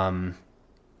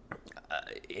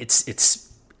 It's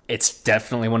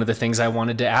definitely one of the things I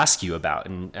wanted to ask you about,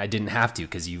 and I didn't have to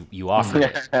because you offered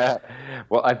it.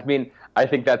 Well, I mean, I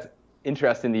think that's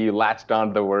interesting that you latched on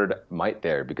to the word might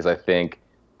there, because I think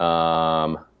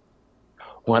one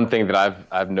thing that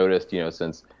I've noticed, you know,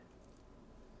 since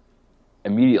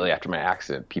immediately after my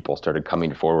accident, people started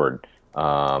coming forward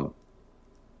to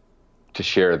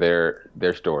share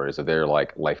their stories of their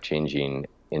like life-changing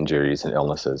injuries and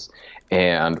illnesses.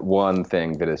 And one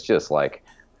thing that is just like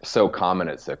so common,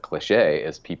 it's a cliche,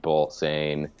 is people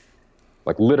saying,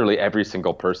 like literally every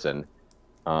single person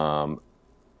who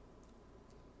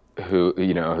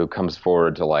comes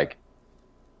forward to like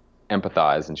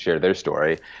empathize and share their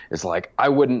story is like, I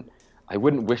wouldn't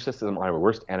wish this as my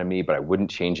worst enemy, but I wouldn't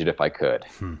change it if I could.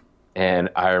 And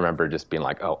I remember just being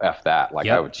like, oh, F that. Like,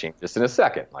 I would change this in a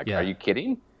second. Like, are you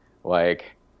kidding?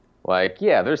 Like,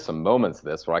 yeah, there's some moments of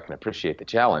this where I can appreciate the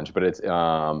challenge, but it's,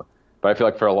 but I feel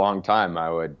like for a long time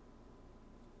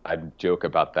I'd joke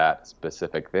about that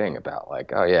specific thing about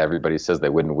like, oh yeah, everybody says they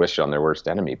wouldn't wish it on their worst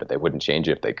enemy, but they wouldn't change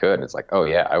it if they could. And it's like, oh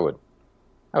yeah, I would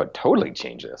totally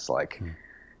change this. Like,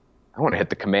 I want to hit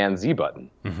the Command Z button.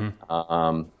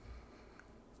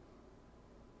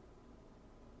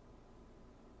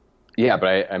 Yeah,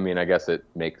 but I mean, I guess it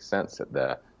makes sense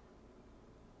that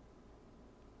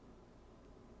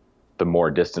the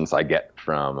more distance I get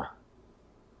from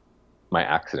my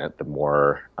accident, the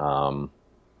more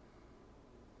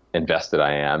invested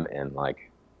I am in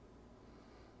like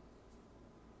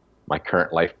my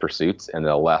current life pursuits, and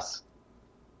the less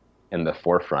in the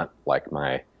forefront, like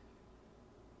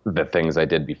the things I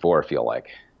did before feel like.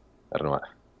 I don't know what.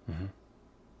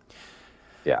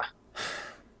 Yeah.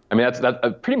 I mean, that's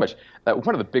pretty much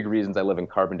one of the big reasons I live in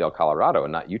Carbondale, Colorado,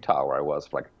 and not Utah, where I was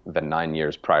for like the 9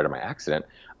 years prior to my accident.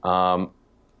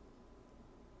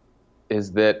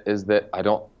 Is that I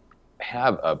don't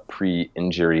have a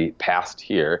pre-injury past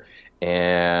here,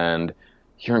 and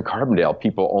here in Carbondale,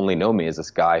 people only know me as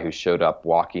this guy who showed up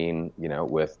walking, you know,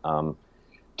 with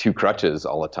 2 crutches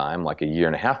all the time, like a year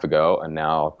and a half ago, and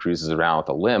now cruises around with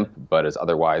a limp, but is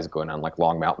otherwise going on like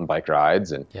long mountain bike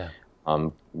rides and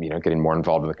you know, getting more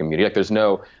involved in the community. Like there's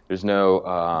no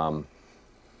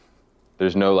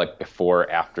like before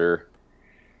after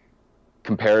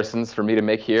comparisons for me to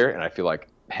make here, and I feel like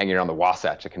hanging around the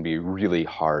Wasatch, it can be really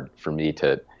hard for me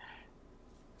to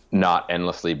not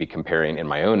endlessly be comparing in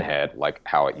my own head like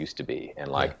how it used to be, and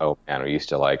like, oh man, we used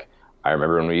to like, I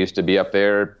remember when we used to be up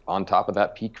there on top of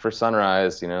that peak for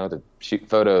sunrise, you know, to shoot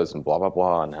photos and blah blah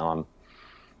blah, and now I'm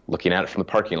looking at it from the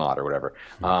parking lot or whatever.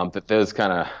 But those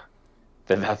kind of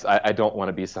I don't want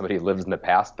to be somebody who lives in the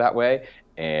past that way.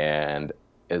 And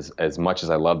as much as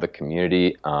I love the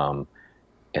community and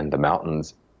the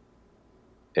mountains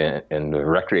and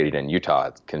recreating in Utah,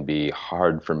 it can be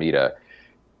hard for me to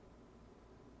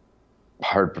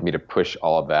push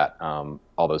all of that,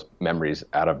 all those memories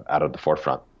out of the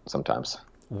forefront sometimes.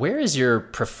 Where is your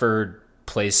preferred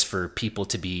place for people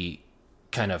to be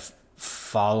kind of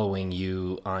following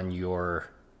you on your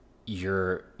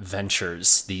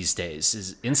ventures these days?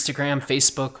 Is Instagram,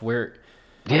 Facebook, where?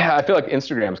 Yeah, I feel like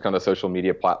Instagram is kind of the social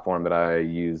media platform that I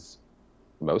use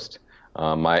most.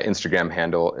 My Instagram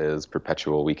handle is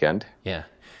Perpetual Weekend. Yeah.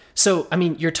 So, I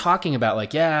mean, you're talking about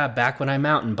like, yeah, back when I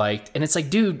mountain biked, and it's like,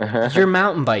 dude, you're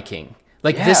mountain biking.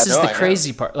 Like, this is the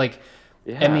crazy part. Like,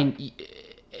 I mean,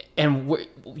 and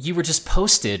you were just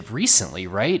posted recently,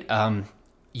 right?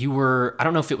 You were, I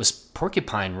don't know if it was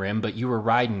Porcupine Rim, but you were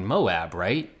riding Moab,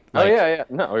 right? Like, oh yeah.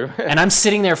 No. And I'm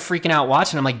sitting there freaking out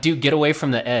watching. I'm like, dude, get away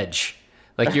from the edge.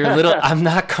 Like you're I'm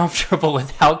not comfortable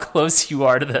with how close you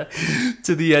are to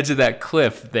the edge of that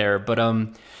cliff there. But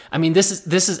I mean, this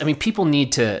is I mean, people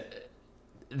need to.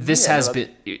 This has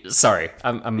been. Sorry,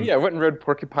 I'm. Yeah, I went and rode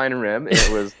Porcupine Rim. It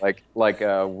was like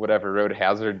whatever, rode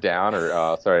Hazard down,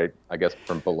 or sorry, I guess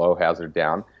from below Hazard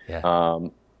down. Yeah.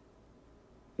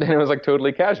 And it was like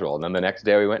totally casual. And then the next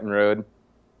day we went and rode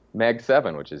Mag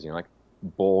 7, which is, you know, like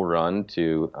Bull Run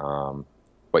to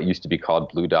what used to be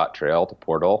called Blue Dot Trail to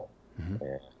Portal. And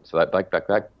so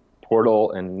that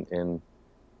portal in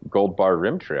Gold Bar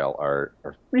Rim Trail are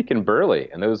freaking burly.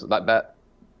 And that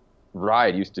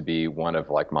ride used to be one of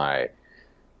like my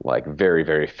like very,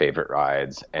 very favorite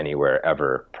rides anywhere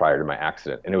ever prior to my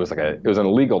accident. And it was an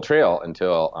illegal trail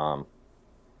until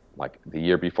like the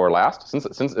year before last, since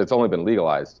it's only been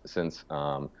legalized since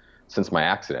my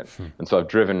accident. And so I've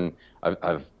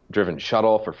driven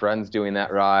shuttle for friends doing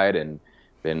that ride and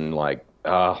been like,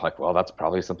 well, that's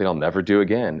probably something I'll never do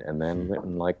again. And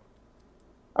then like,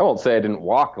 I won't say I didn't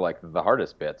walk like the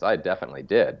hardest bits. I definitely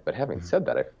did. But having said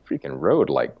that, I freaking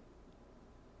rode like,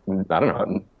 I don't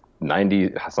know,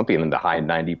 90, something in the high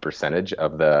 90%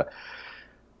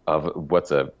 of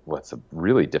what's a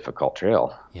really difficult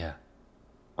trail. Yeah.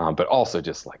 But also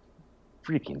just like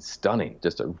freaking stunning,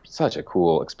 just such a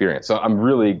cool experience. So I'm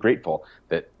really grateful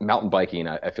that mountain biking,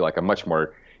 I feel like I'm much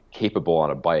more capable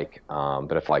on a bike.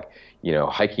 But if like,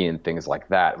 hiking and things like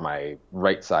that, my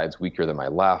right side's weaker than my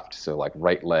left. So like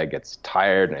right leg gets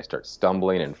tired and I start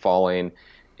stumbling and falling.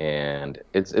 And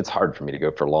it's hard for me to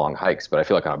go for long hikes, but I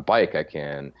feel like on a bike I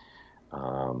can,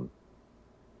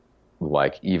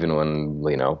 like even when,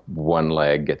 one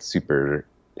leg gets super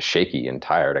shaky and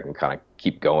tired, I can kind of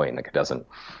keep going. Like it doesn't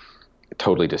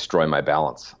totally destroy my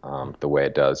balance the way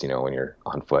it does, when you're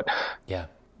on foot. Yeah.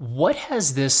 What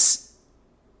has this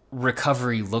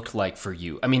recovery looked like for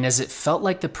you? I mean, has it felt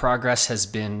like the progress has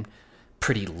been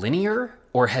pretty linear,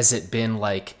 or has it been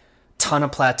like ton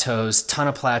of plateaus,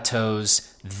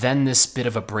 then this bit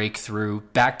of a breakthrough,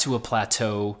 back to a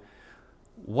plateau?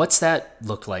 What's that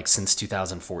looked like since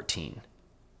 2014?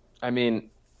 I mean,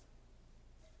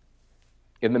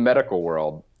 in the medical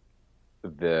world,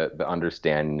 the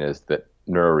understanding is that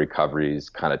neuro recoveries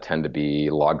kind of tend to be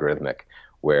logarithmic,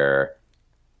 where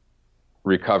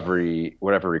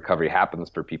whatever recovery happens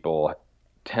for people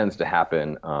tends to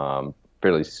happen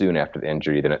fairly soon after the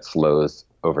injury, then it slows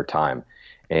over time.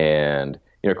 And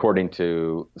according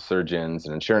to surgeons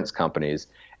and insurance companies,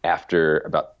 after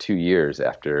about 2 years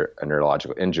after a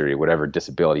neurological injury, whatever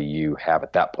disability you have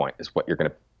at that point is what you're going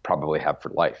to probably have for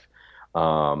life,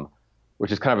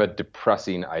 which is kind of a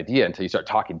depressing idea until you start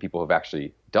talking to people who've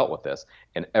actually dealt with this.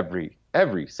 And every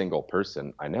single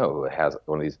person I know who has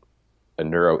one of these, a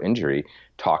neuro injury,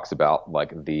 talks about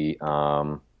like the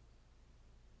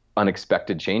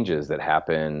unexpected changes that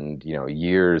happened,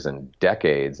 years and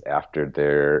decades after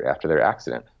their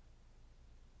accident.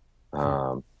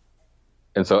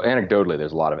 And so anecdotally,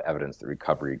 there's a lot of evidence that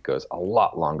recovery goes a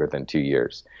lot longer than 2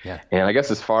 years. Yeah. And I guess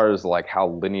as far as like how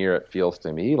linear it feels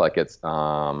to me, like it's,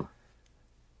 I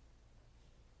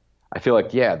feel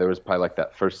like, there was probably like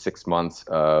that first 6 months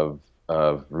of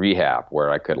rehab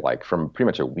where I could like from pretty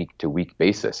much a week to week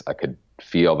basis, I could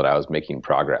feel that I was making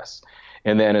progress.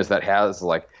 And then as that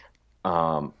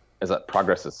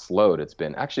progress has slowed, it's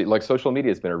been actually like social media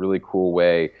has been a really cool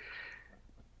way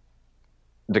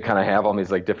to kind of have all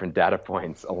these like different data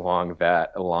points along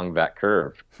that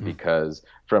curve, because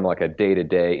from like a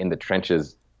day-to-day in the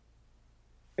trenches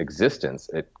existence,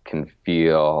 it can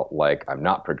feel like I'm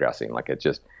not progressing. Like it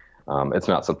just, it's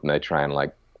not something I try and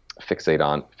like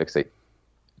fixate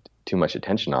too much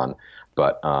attention on,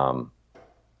 but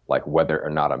like whether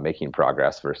or not I'm making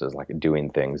progress versus like doing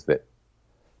the things that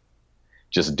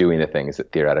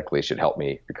theoretically should help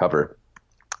me recover.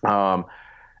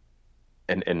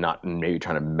 And not maybe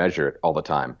trying to measure it all the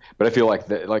time. But I feel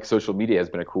like social media has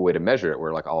been a cool way to measure it,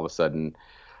 where like all of a sudden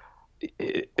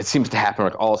it seems to happen.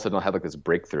 Like all of a sudden I'll have like this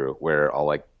breakthrough where I'll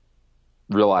like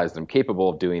realize that I'm capable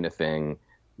of doing a thing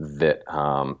that,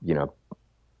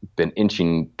 been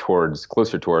inching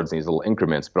closer towards these little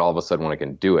increments. But all of a sudden when I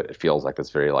can do it, it feels like this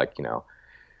very like, kind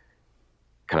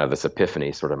of this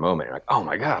epiphany sort of moment. You're like, oh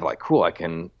my God, like cool. I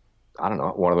don't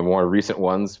know. One of the more recent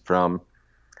ones from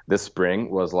this spring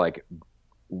was like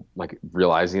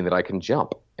realizing that I can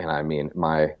jump. And I mean,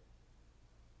 my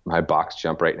box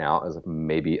jump right now is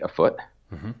maybe a foot.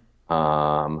 Mm-hmm.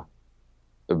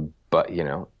 But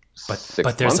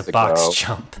but there's a box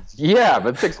jump. Yeah.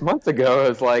 But 6 months ago, it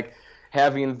was like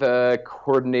having the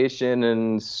coordination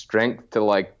and strength to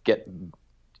like get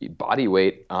body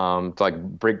weight, to like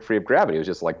break free of gravity. It was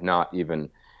just like not even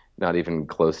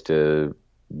close to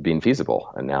being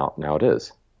feasible. And now it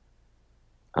is.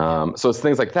 So it's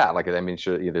things like that. Like, I mean,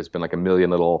 sure, there's been like a million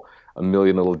little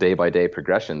day by day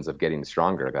progressions of getting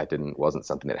stronger. That wasn't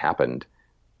something that happened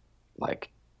like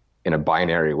in a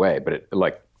binary way, but it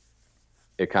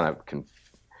kind of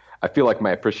I feel like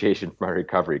my appreciation for my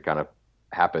recovery kind of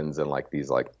happens in like these,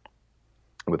 like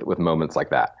with moments like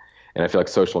that. And I feel like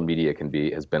social media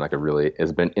has been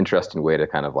an interesting way to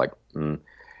kind of like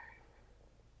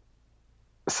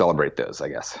celebrate those, I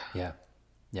guess. Yeah.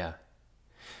 Yeah.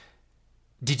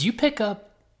 Did you pick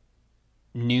up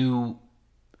new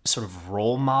sort of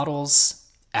role models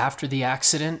after the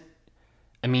accident?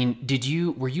 I mean,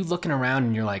 were you looking around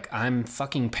and you're like, I'm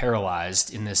fucking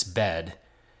paralyzed in this bed,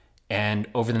 and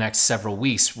over the next several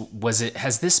weeks,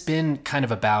 has this been kind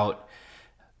of about,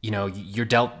 you're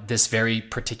dealt this very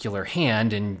particular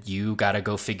hand and you got to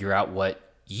go figure out what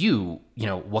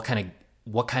kind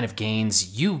of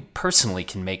gains you personally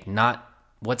can make, not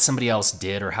what somebody else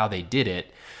did or how they did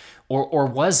it? Or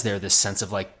was there this sense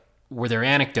of like, were there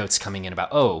anecdotes coming in about,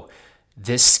 oh,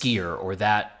 this skier or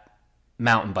that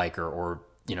mountain biker or,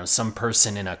 some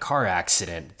person in a car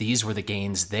accident, these were the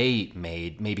gains they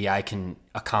made. Maybe I can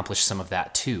accomplish some of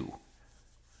that too.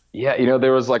 Yeah,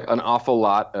 there was like an awful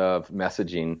lot of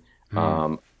messaging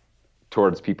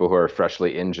towards people who are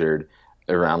freshly injured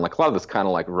around like a lot of this kind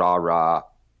of like rah,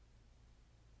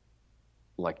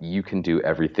 like you can do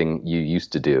everything you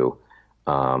used to do.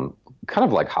 Kind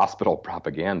of like hospital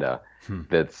propaganda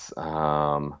that's,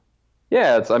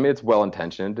 it's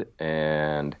well-intentioned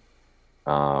and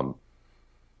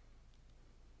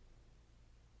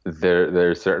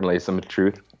there's certainly some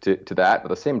truth to that.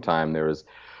 But at the same time, there was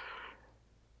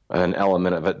an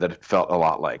element of it that felt a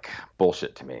lot like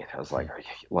bullshit to me. I was like,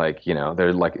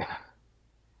 they're like,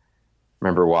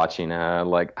 remember watching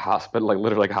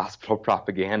literally hospital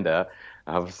propaganda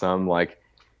of some like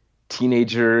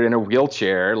teenager in a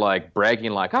wheelchair, like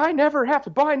bragging like, I never have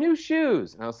to buy new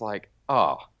shoes. And I was like,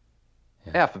 oh,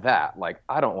 yeah. F that. Like,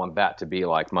 I don't want that to be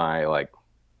like my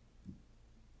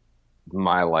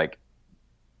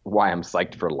why I'm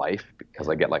psyched for life, because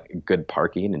I get like good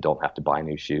parking and don't have to buy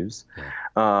new shoes.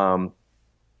 Yeah.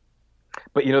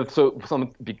 But so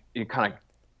kind of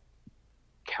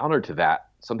counter to that,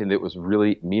 something that was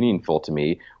really meaningful to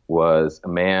me was a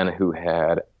man who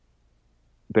had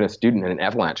been a student in an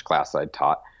avalanche class I'd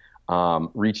taught,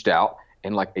 reached out,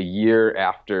 and like a year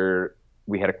after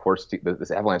we had a course,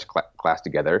 this avalanche class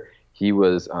together, he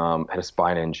was had a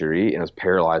spine injury and was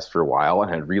paralyzed for a while and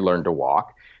had relearned to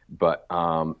walk. But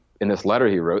in this letter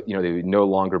he wrote, he would no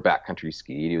longer backcountry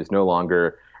skied. He was no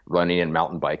longer running and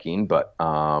mountain biking, but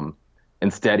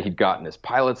instead he'd gotten his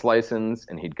pilot's license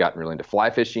and he'd gotten really into fly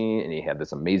fishing, and he had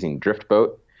this amazing drift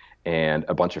boat and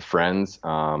a bunch of friends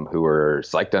who were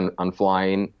psyched on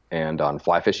flying and on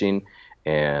fly fishing.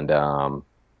 And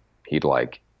he'd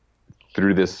like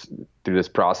through this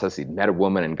process, he'd met a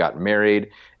woman and got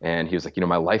married. And he was like,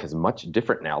 my life is much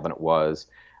different now than it was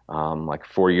like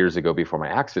 4 years ago before my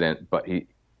accident, but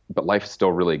life is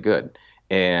still really good.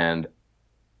 And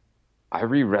I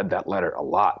reread that letter a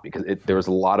lot because there was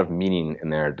a lot of meaning in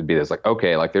there to be this like,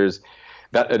 okay, like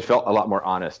it felt a lot more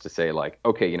honest to say like,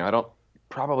 okay, I don't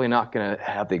probably not going to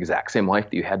have the exact same life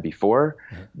that you had before,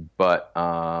 but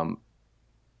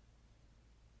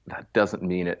that doesn't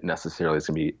mean it necessarily is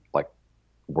going to be like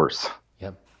worse.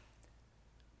 Yep.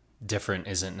 Different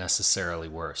isn't necessarily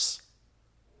worse.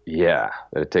 Yeah,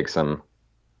 it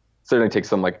certainly takes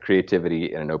some like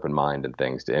creativity and an open mind and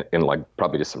things and like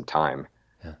probably just some time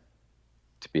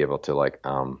to be able to like,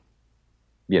 I'm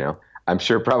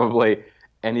sure probably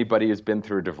anybody who's been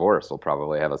through a divorce will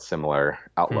probably have a similar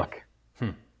outlook.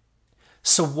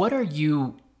 So what are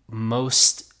you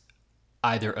most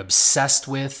either obsessed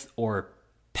with or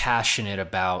passionate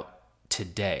about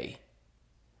today?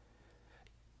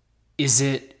 Is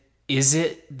it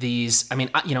these, I mean,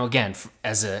 again,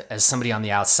 as somebody on the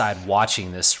outside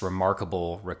watching this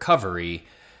remarkable recovery,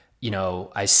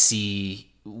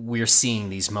 we're seeing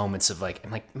these moments of like,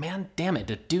 I'm like, man, damn it,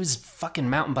 the dude's fucking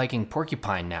mountain biking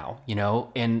Porcupine now,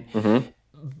 and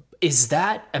is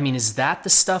that the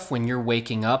stuff when you're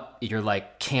waking up, you're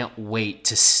like, can't wait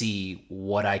to see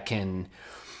where I can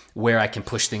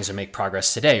push things or make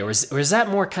progress today? Or is that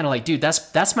more kind of like, dude,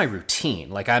 that's my routine.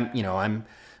 Like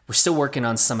we're still working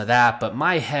on some of that, but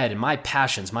my head and my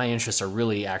passions, my interests are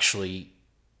really actually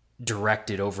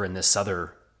directed over in this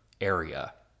other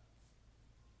area.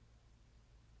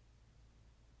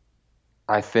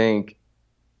 I think,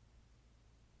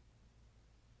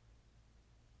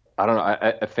 I don't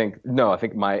know. I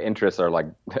think my interests are like,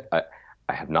 I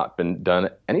have not done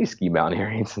any ski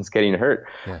mountaineering since getting hurt.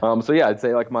 Yeah. I'd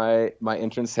say like my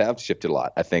interests have shifted a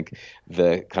lot. I think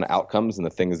the kind of outcomes and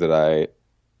the things that I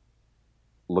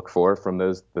look for from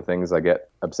the things I get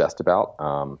obsessed about,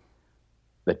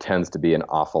 there tends to be an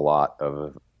awful lot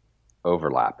of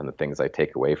overlap in the things I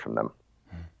take away from them.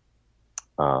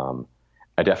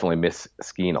 I definitely miss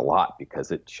skiing a lot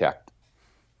because it checked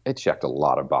a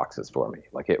lot of boxes for me.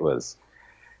 Like it was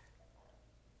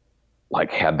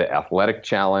like had the athletic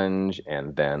challenge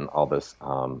and then all this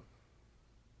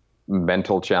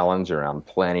mental challenge around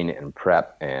planning and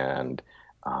prep and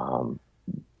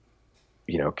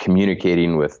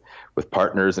communicating with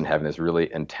partners and having this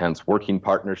really intense working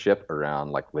partnership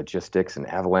around like logistics and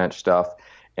avalanche stuff.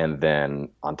 And then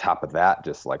on top of that,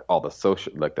 just like all the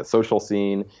social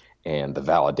scene and the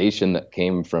validation that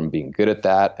came from being good at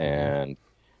that. And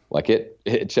like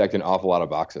it checked an awful lot of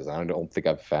boxes. I don't think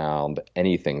I've found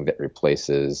anything that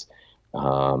replaces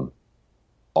all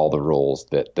the roles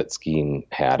that skiing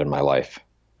had in my life.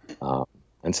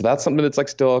 And so that's something that's like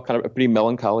still kind of a pretty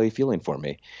melancholy feeling for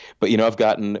me. But, I've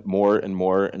gotten more and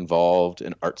more involved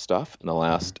in art stuff in the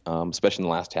last, especially in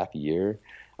the last half a year.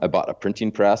 I bought a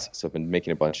printing press, so I've been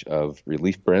making a bunch of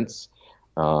relief prints.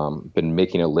 Been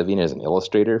making a living as an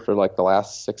illustrator for like the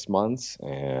last 6 months,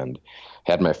 and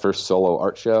had my first solo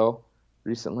art show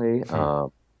recently.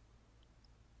 So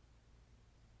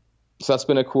that's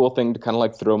been a cool thing to kind of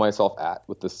like throw myself at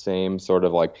with the same sort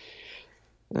of like,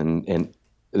 and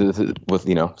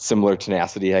with, similar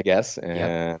tenacity, I guess.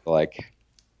 And like,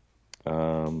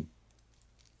 I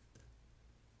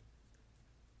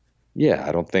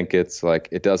don't think it's like,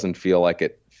 it doesn't feel like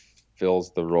it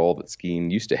fills the role that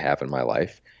skiing used to have in my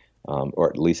life, or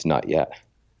at least not yet.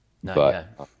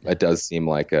 It does seem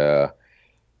like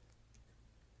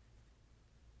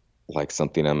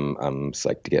something I'm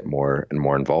psyched to get more and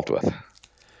more involved with.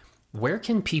 Where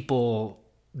can people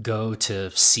go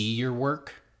to see your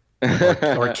work?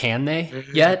 Or can they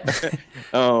yet?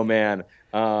 Oh man.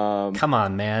 Come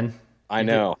on, man. I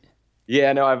know.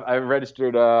 Yeah, no, I've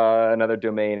registered another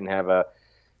domain and have a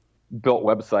built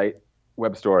web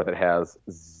store that has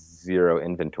 0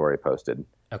 inventory posted.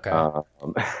 Okay.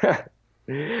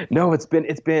 No, it's been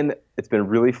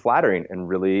really flattering and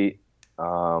really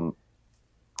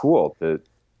cool to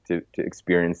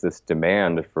experience this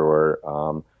demand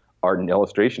for art and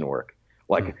illustration work.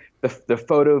 Like the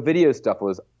photo video stuff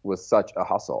was such a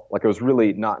hustle. Like it was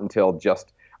really not until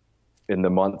just in the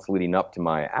months leading up to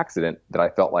my accident that I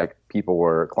felt like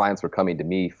clients were coming to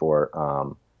me for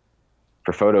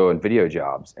photo and video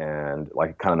jobs. And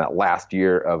like kind of that last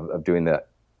year of doing the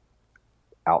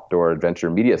outdoor adventure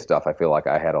media stuff, I feel like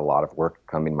I had a lot of work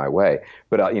coming my way.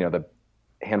 But the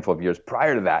handful of years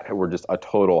prior to that were just a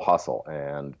total hustle,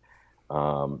 and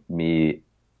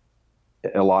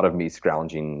a lot of me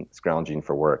scrounging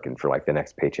for work and for like the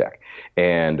next paycheck.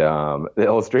 And the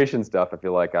illustration stuff, I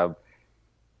feel like I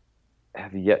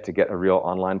have yet to get a real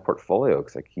online portfolio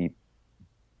because I keep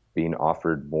being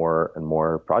offered more and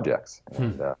more projects.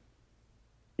 And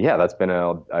that's been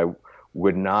I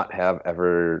would not have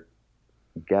ever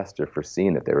guessed or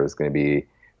foreseen that there was going to be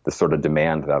the sort of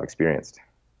demand that I've experienced.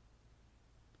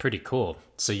 Pretty cool.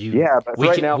 So but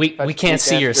we can't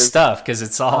see your stuff because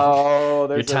it's all.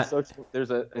 There's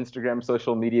an Instagram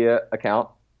social media account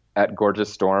at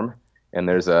Gorgeous Storm, and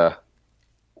there's a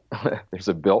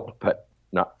built but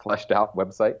not fleshed out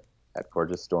website at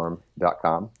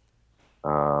gorgeousstorm.com.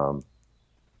 But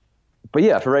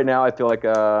yeah, for right now, I feel like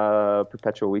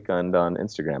Perpetual Weekend on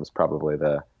Instagram is probably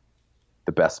the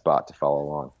best spot to follow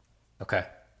along. Okay.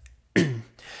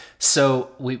 So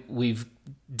we've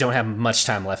don't have much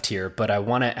time left here, but I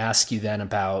want to ask you then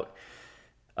about,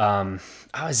 I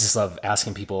always just love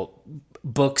asking people,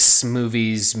 books,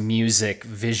 movies, music,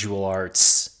 visual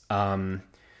arts. You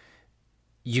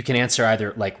can answer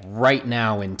either like right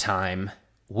now in time,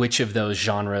 which of those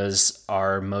genres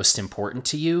are most important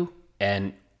to you?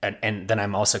 And then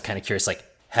I'm also kind of curious, like,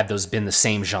 have those been the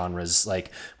same genres,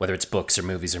 like whether it's books or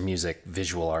movies or music,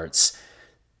 visual arts?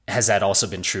 Has that also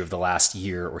been true of the last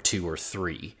year or 2 or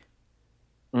 3?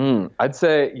 I'd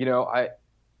say,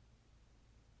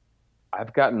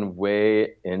 I've gotten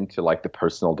way into like the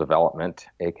personal development,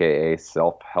 aka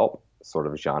self-help sort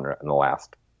of genre in the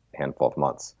last handful of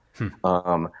months.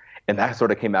 And that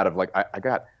sort of came out of like,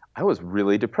 I was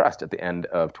really depressed at the end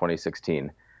of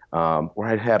 2016, where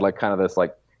I'd had like kind of this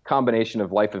like combination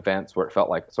of life events where it felt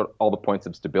like sort of all the points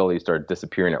of stability started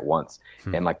disappearing at once.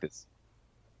 And like this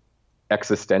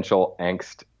existential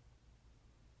angst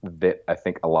that I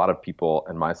think a lot of people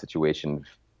in my situation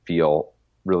feel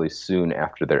really soon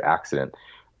after their accident.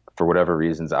 For whatever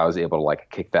reasons, I was able to like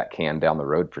kick that can down the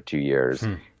road for 2 years.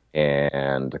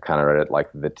 And kind of at like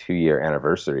the 2-year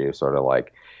anniversary of sort of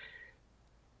like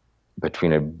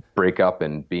between a breakup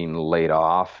and being laid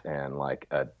off and like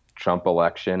a Trump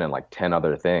election and like 10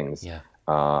 other things, like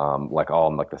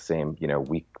all in like the same,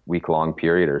 week long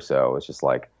period or so. It's just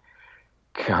like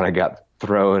kind of got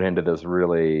thrown into this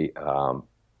really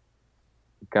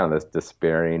kind of this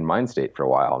despairing mind state for a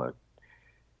while. And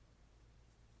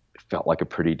it felt like a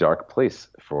pretty dark place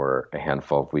for a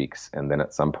handful of weeks. And then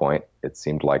at some point it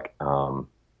seemed like it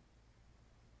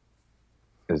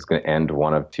was going to end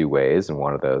one of 2 ways. And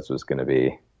one of those was going to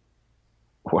be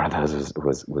one of those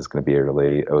was going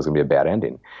to be a bad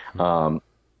ending.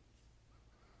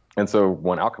 And so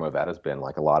one outcome of that has been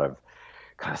like a lot of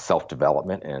kind of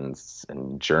self-development and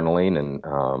journaling. And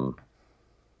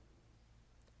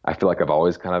I feel like I've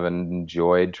always kind of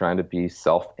enjoyed trying to be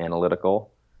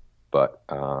self-analytical, but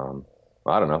I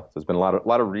don't know. There's been a lot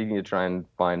of reading to try and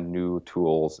find new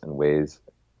tools and ways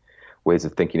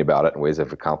of thinking about it and ways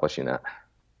of accomplishing that.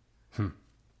 Do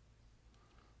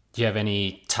you have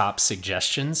any top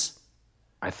suggestions?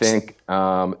 I think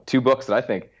two books that I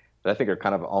think are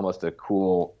kind of almost a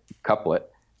cool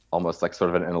couplet, almost like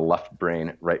sort of in a left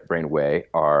brain, right brain way,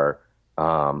 are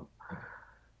a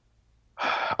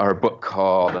book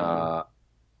called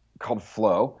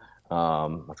Flow.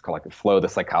 It's called like Flow: The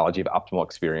Psychology of Optimal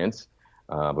Experience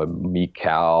by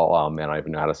Mikhail. Oh man, I don't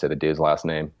even know how to say the dude's last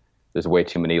name. There's way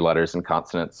too many letters and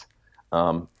consonants.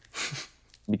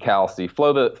 Mikhail C.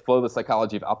 Flow: The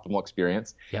Psychology of Optimal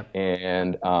Experience. Yep.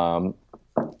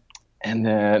 And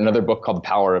then another book called The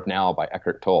Power of Now by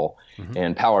Eckhart Tolle. Mm-hmm.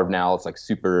 And Power of Now is like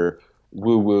super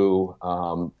woo-woo.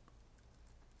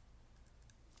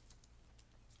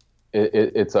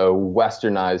 It's a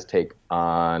westernized take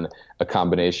on a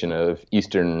combination of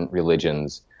Eastern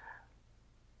religions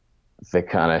that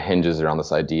kind of hinges around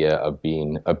this idea of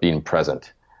being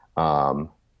present.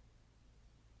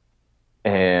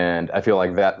 And I feel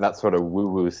like that sort of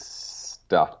woo-woo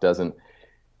stuff is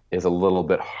a little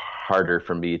bit harder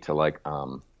for me to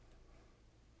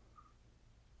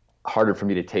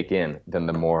take in than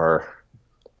the more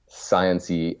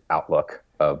sciencey outlook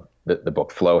of the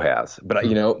book Flow has. But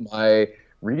my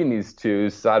reading these two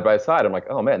side by side, I'm like,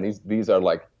 oh man, these are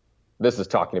like, this is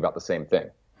talking about the same thing.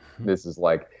 This is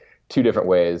like two different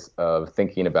ways of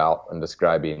thinking about and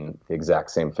describing the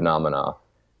exact same phenomena.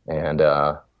 And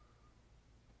I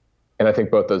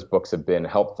think both those books have been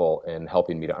helpful in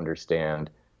helping me to understand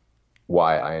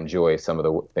why I enjoy some of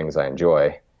the things I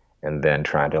enjoy, and then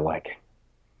trying to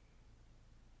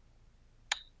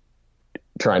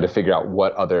figure out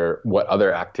what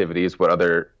other activities, what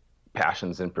other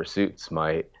passions and pursuits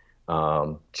might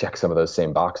check some of those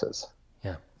same boxes.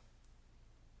 Yeah.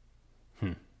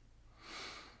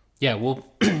 Yeah, we'll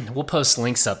post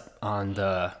links up on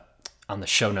the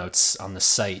show notes on the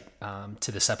site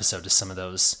to this episode to some of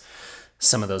those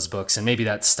books, and maybe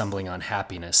that Stumbling on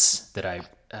Happiness that I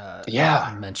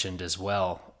mentioned as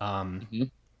well.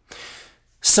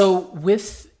 So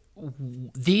with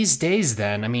these days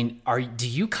then, I mean, do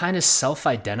you kind of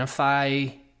self-identify,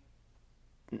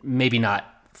 maybe not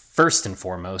first and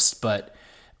foremost, but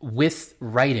with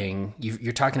writing,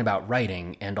 you're talking about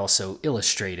writing and also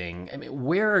illustrating. I mean,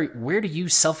 where do you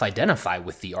self-identify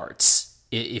with the arts?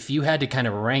 If you had to kind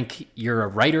of rank, you're a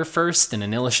writer first and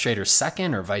an illustrator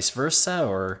second, or vice versa,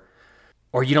 or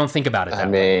you don't think about it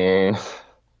that way?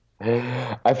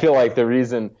 I feel like the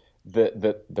reason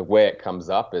that the way it comes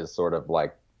up is sort of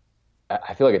like,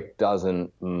 I feel like it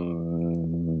doesn't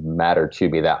matter to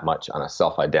me that much on a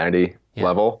self-identity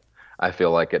level. I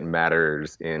feel like it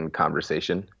matters in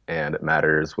conversation, and it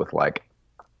matters with like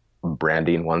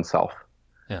branding oneself.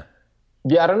 Yeah.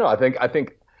 Yeah, I don't know. I think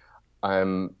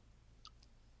I've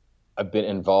been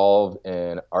involved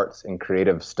in arts and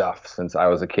creative stuff since I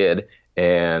was a kid,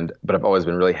 but I've always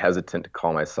been really hesitant to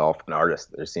call myself an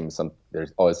artist. There's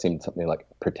always seemed something like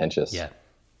pretentious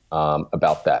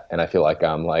about that, and I feel like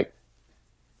I'm like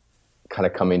kind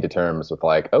of coming to terms with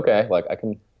like, okay, like I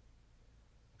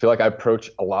feel like I approach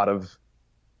a lot of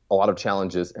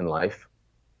challenges in life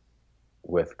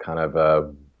with kind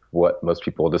of what most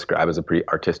people describe as a pretty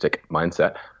artistic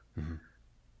mindset. Mm-hmm.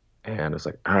 And it's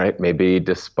like, all right, maybe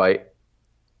despite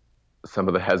some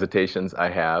of the hesitations I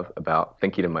have about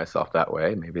thinking of myself that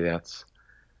way, maybe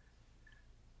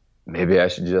I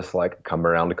should just like come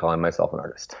around to calling myself an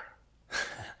artist.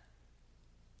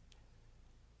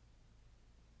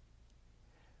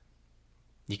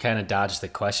 You kind of dodged the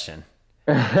question.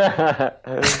 You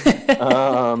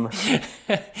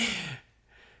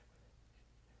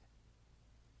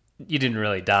didn't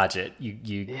really dodge it.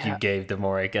 You gave the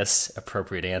more, I guess,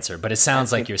 appropriate answer. But it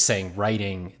sounds like you're saying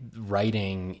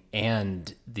writing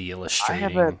and the illustrating. I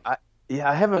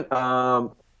haven't.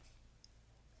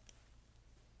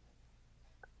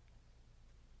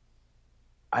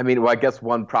 I mean, well, I guess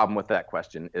one problem with that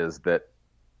question is that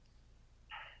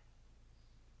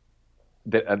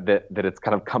it's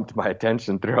kind of come to my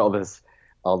attention through all this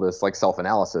like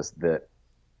self-analysis that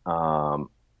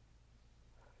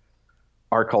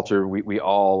our culture, we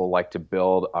all like to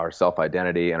build our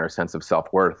self-identity and our sense of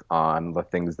self-worth on the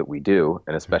things that we do,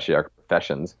 and especially our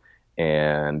professions.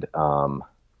 And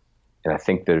I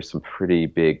think there's some pretty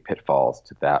big pitfalls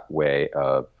to that way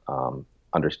of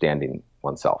understanding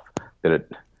oneself. That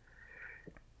it,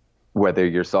 whether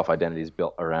your self-identity is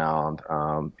built around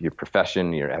your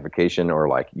profession, your avocation, or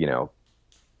like,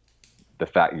 the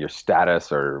fact your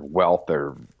status or wealth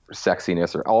or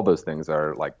sexiness or all those things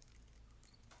are like,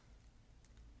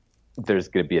 there's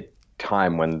going to be a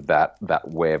time when that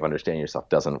way of understanding yourself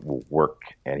doesn't work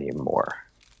anymore.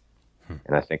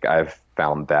 And I think I've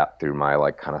found that through my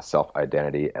like kind of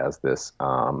self-identity as this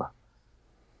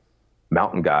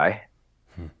mountain guy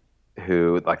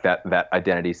who like that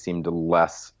identity seemed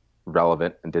less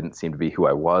relevant and didn't seem to be who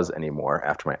I was anymore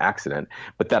after my accident.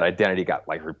 But that identity got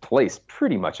like replaced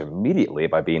pretty much immediately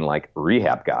by being like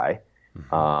rehab guy,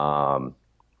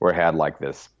 where I had like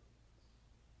this,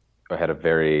 I had a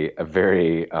very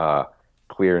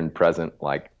clear and present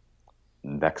like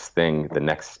next thing, the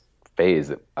next phase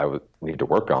that I would need to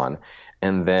work on.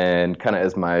 And then kind of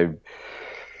as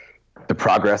the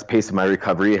progress pace of my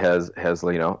recovery has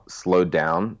slowed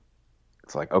down,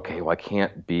 it's like, okay, well, I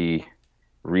can't be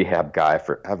rehab guy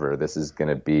forever. This is going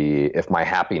to be, if my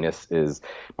happiness is,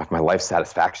 if my life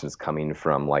satisfaction is coming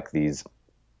from like these,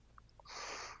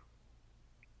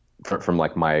 from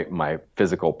like my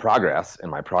physical progress,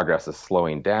 and my progress is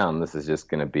slowing down, this is just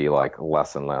going to be like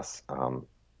less and less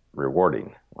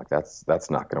rewarding. Like that's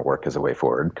not going to work as a way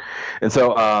forward. And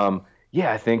so,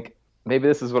 I think maybe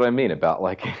this is what I mean about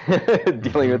like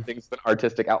dealing with things with an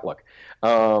artistic outlook.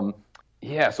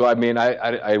 So I mean,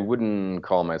 I wouldn't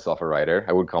call myself a writer.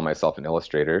 I would call myself an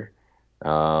illustrator.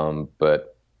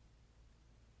 But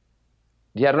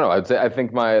yeah, I don't know. I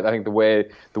think the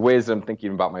ways I'm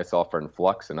thinking about myself are in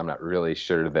flux, and I'm not really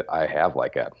sure that I have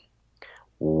like a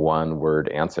one word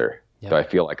answer. Yep. So I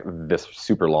feel like this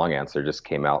super long answer just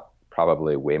came out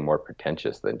probably way more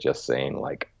pretentious than just saying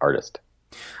like artist.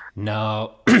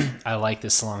 No, I like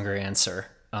this longer answer.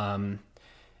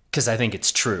 'Cause I think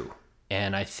it's true.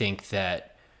 And I think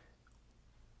that,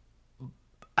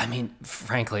 I mean,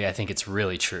 frankly, I think it's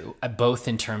really true, both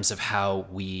in terms of how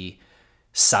we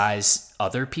size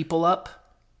other people up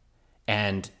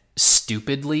and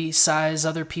stupidly size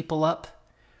other people up.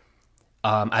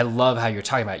 I love how you're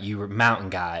talking about you were mountain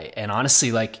guy, and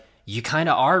honestly, like you kind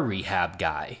of are rehab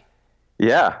guy.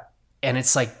 Yeah. And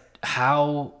it's like,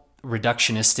 how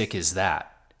reductionistic is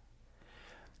that?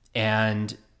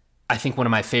 And I think one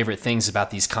of my favorite things about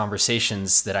these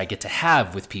conversations that I get to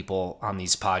have with people on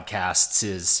these podcasts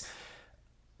is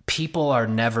people are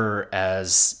never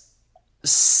as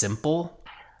simple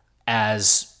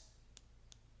as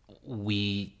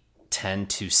we tend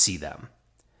to see them.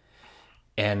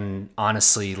 And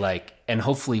honestly, like, and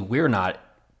hopefully we're not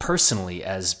personally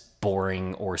as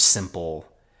boring or simple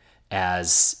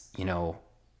as,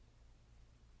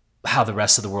 how the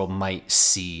rest of the world might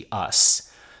see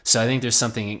us. So I think there's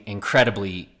something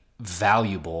incredibly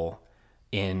valuable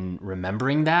in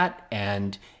remembering that.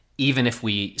 And even if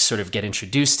we sort of get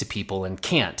introduced to people and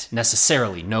can't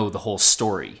necessarily know the whole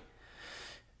story,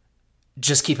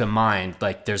 just keep in mind,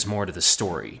 like, there's more to the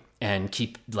story, and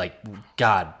keep like,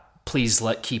 God, please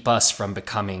keep us from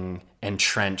becoming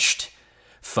entrenched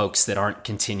folks that aren't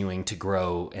continuing to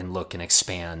grow and look and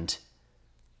expand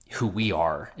who we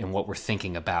are and what we're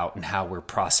thinking about and how we're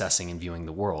processing and viewing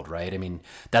the world, right? I mean,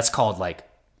 that's called like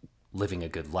living a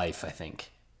good life, I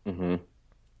think. Mm-hmm.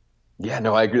 Yeah,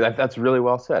 no, I agree. That's really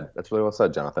well said. That's really well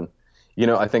said, Jonathan.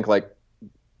 I think like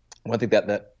one thing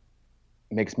that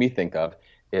makes me think of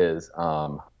is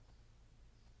kind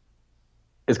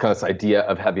of this idea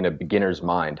of having a beginner's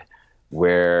mind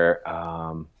where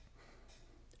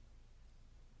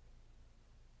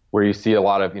you see a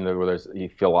lot of, where you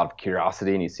feel a lot of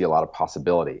curiosity and you see a lot of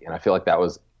possibility. And I feel like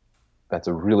that's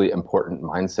a really important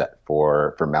mindset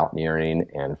for mountaineering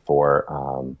and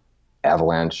for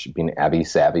avalanche, being avy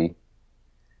savvy,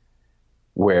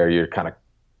 where you're kind of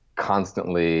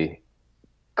constantly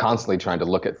trying to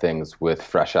look at things with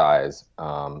fresh eyes,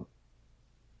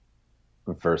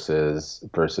 versus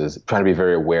trying to be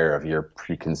very aware of your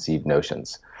preconceived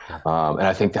notions. And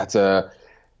I think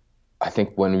I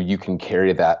think when you can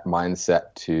carry that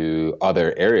mindset to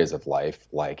other areas of life,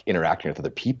 like interacting with other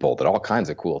people, that all kinds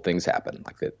of cool things happen.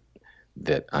 Like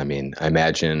that, I mean, I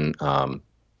imagine,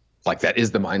 like that is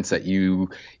the mindset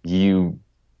you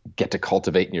get to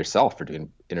cultivate in yourself for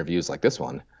doing interviews like this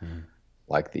one. Mm-hmm.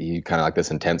 Like you kind of like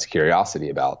this intense curiosity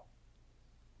about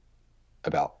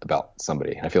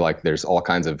somebody. And I feel like there's all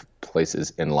kinds of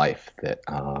places in life that,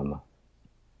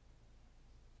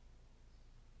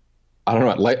 I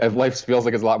don't know. Life feels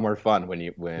like it's a lot more fun when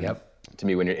you're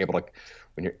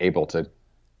able to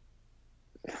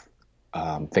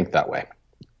think that way.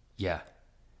 Yeah.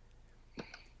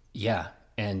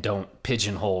 And don't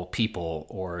pigeonhole people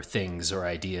or things or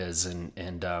ideas.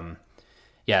 And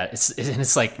Yeah.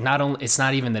 It's like it's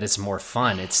not even that it's more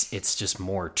fun. It's just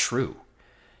more true,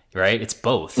 right? It's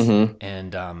both. Mm-hmm.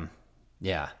 And,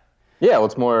 yeah. Yeah. Well,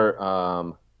 it's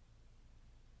more,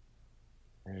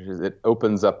 it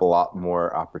opens up a lot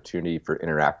more opportunity for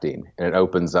interacting, and it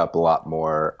opens up a lot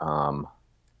more,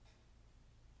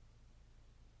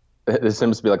 there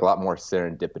seems to be like a lot more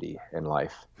serendipity in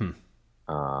life.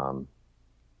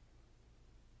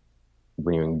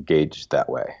 When you engage that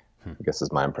way, I guess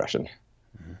is my impression.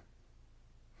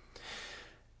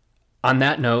 On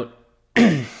that note,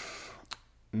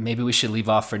 maybe we should leave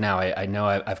off for now. I know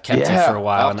I've kept you for a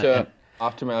while.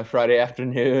 Off to my Friday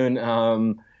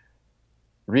afternoon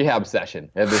rehab session.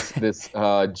 I have this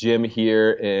gym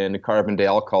here in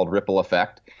Carbondale called Ripple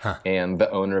Effect, and the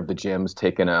owner of the gym's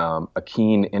taken a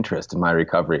keen interest in my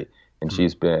recovery, and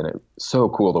she's been so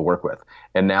cool to work with.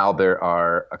 And now there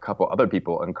are a couple other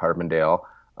people in Carbondale,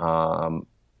 a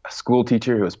school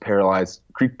teacher who was paralyzed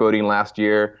creek boating last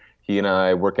year. He and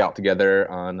I work out together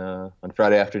on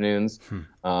Friday afternoons.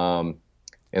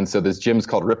 And so this gym's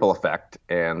called Ripple Effect.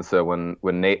 And so when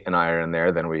Nate and I are in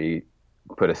there, then we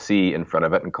put a C in front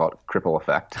of it and call it Cripple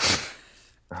Effect.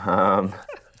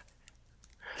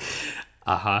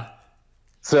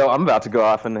 So I'm about to go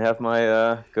off and have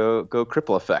my go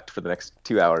Cripple Effect for the next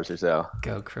 2 hours or so.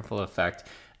 Go Cripple Effect.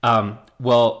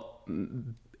 Well,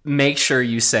 make sure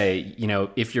you say,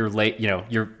 if you're late,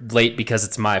 you're late because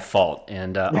it's my fault,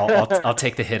 and I'll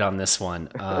take the hit on this one.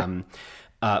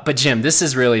 But Jim, this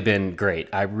has really been great.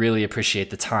 I really appreciate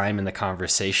the time and the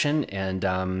conversation.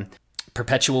 And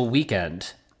Perpetual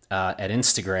Weekend at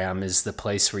Instagram is the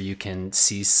place where you can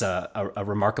see a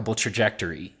remarkable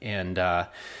trajectory. And I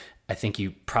think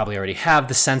you probably already have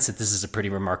the sense that this is a pretty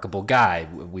remarkable guy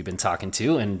we've been talking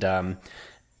to, and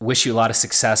wish you a lot of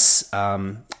success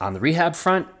on the rehab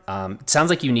front. It sounds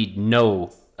like you need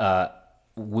no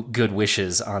good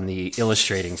wishes on the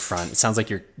illustrating front. It sounds like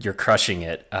you're crushing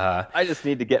it. I just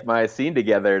need to get my scene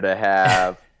together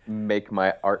to make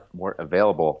my art more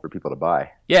available for people to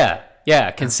buy.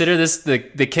 Yeah. Consider this the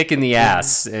kick in the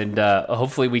ass, and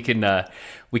hopefully we can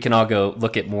all go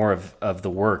look at more of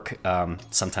the work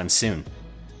sometime soon.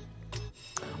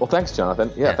 Well, thanks,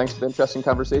 Jonathan. Yeah, thanks for the interesting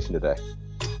conversation today.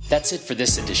 That's it for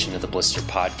this edition of the Blister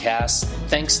Podcast.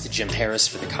 Thanks to Jim Harris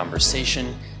for the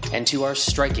conversation, and to our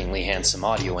strikingly handsome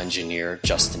audio engineer,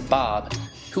 Justin Bob,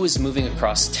 who is moving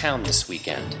across town this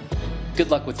weekend.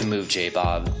 Good luck with the move,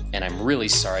 J-Bob, and I'm really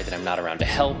sorry that I'm not around to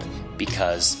help,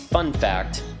 because, fun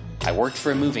fact, I worked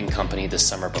for a moving company the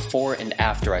summer before and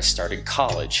after I started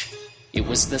college. It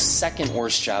was the second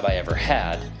worst job I ever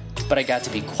had, but I got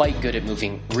to be quite good at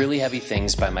moving really heavy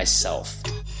things by myself,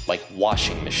 like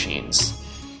washing machines.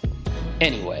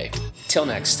 Anyway, till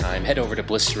next time, head over to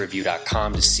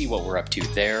blisterreview.com to see what we're up to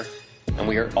there, and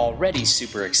we are already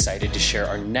super excited to share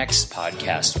our next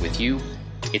podcast with you.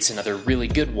 It's another really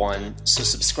good one, so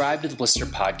subscribe to the Blister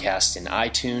Podcast in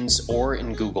iTunes or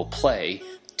in Google Play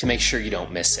to make sure you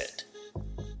don't miss it.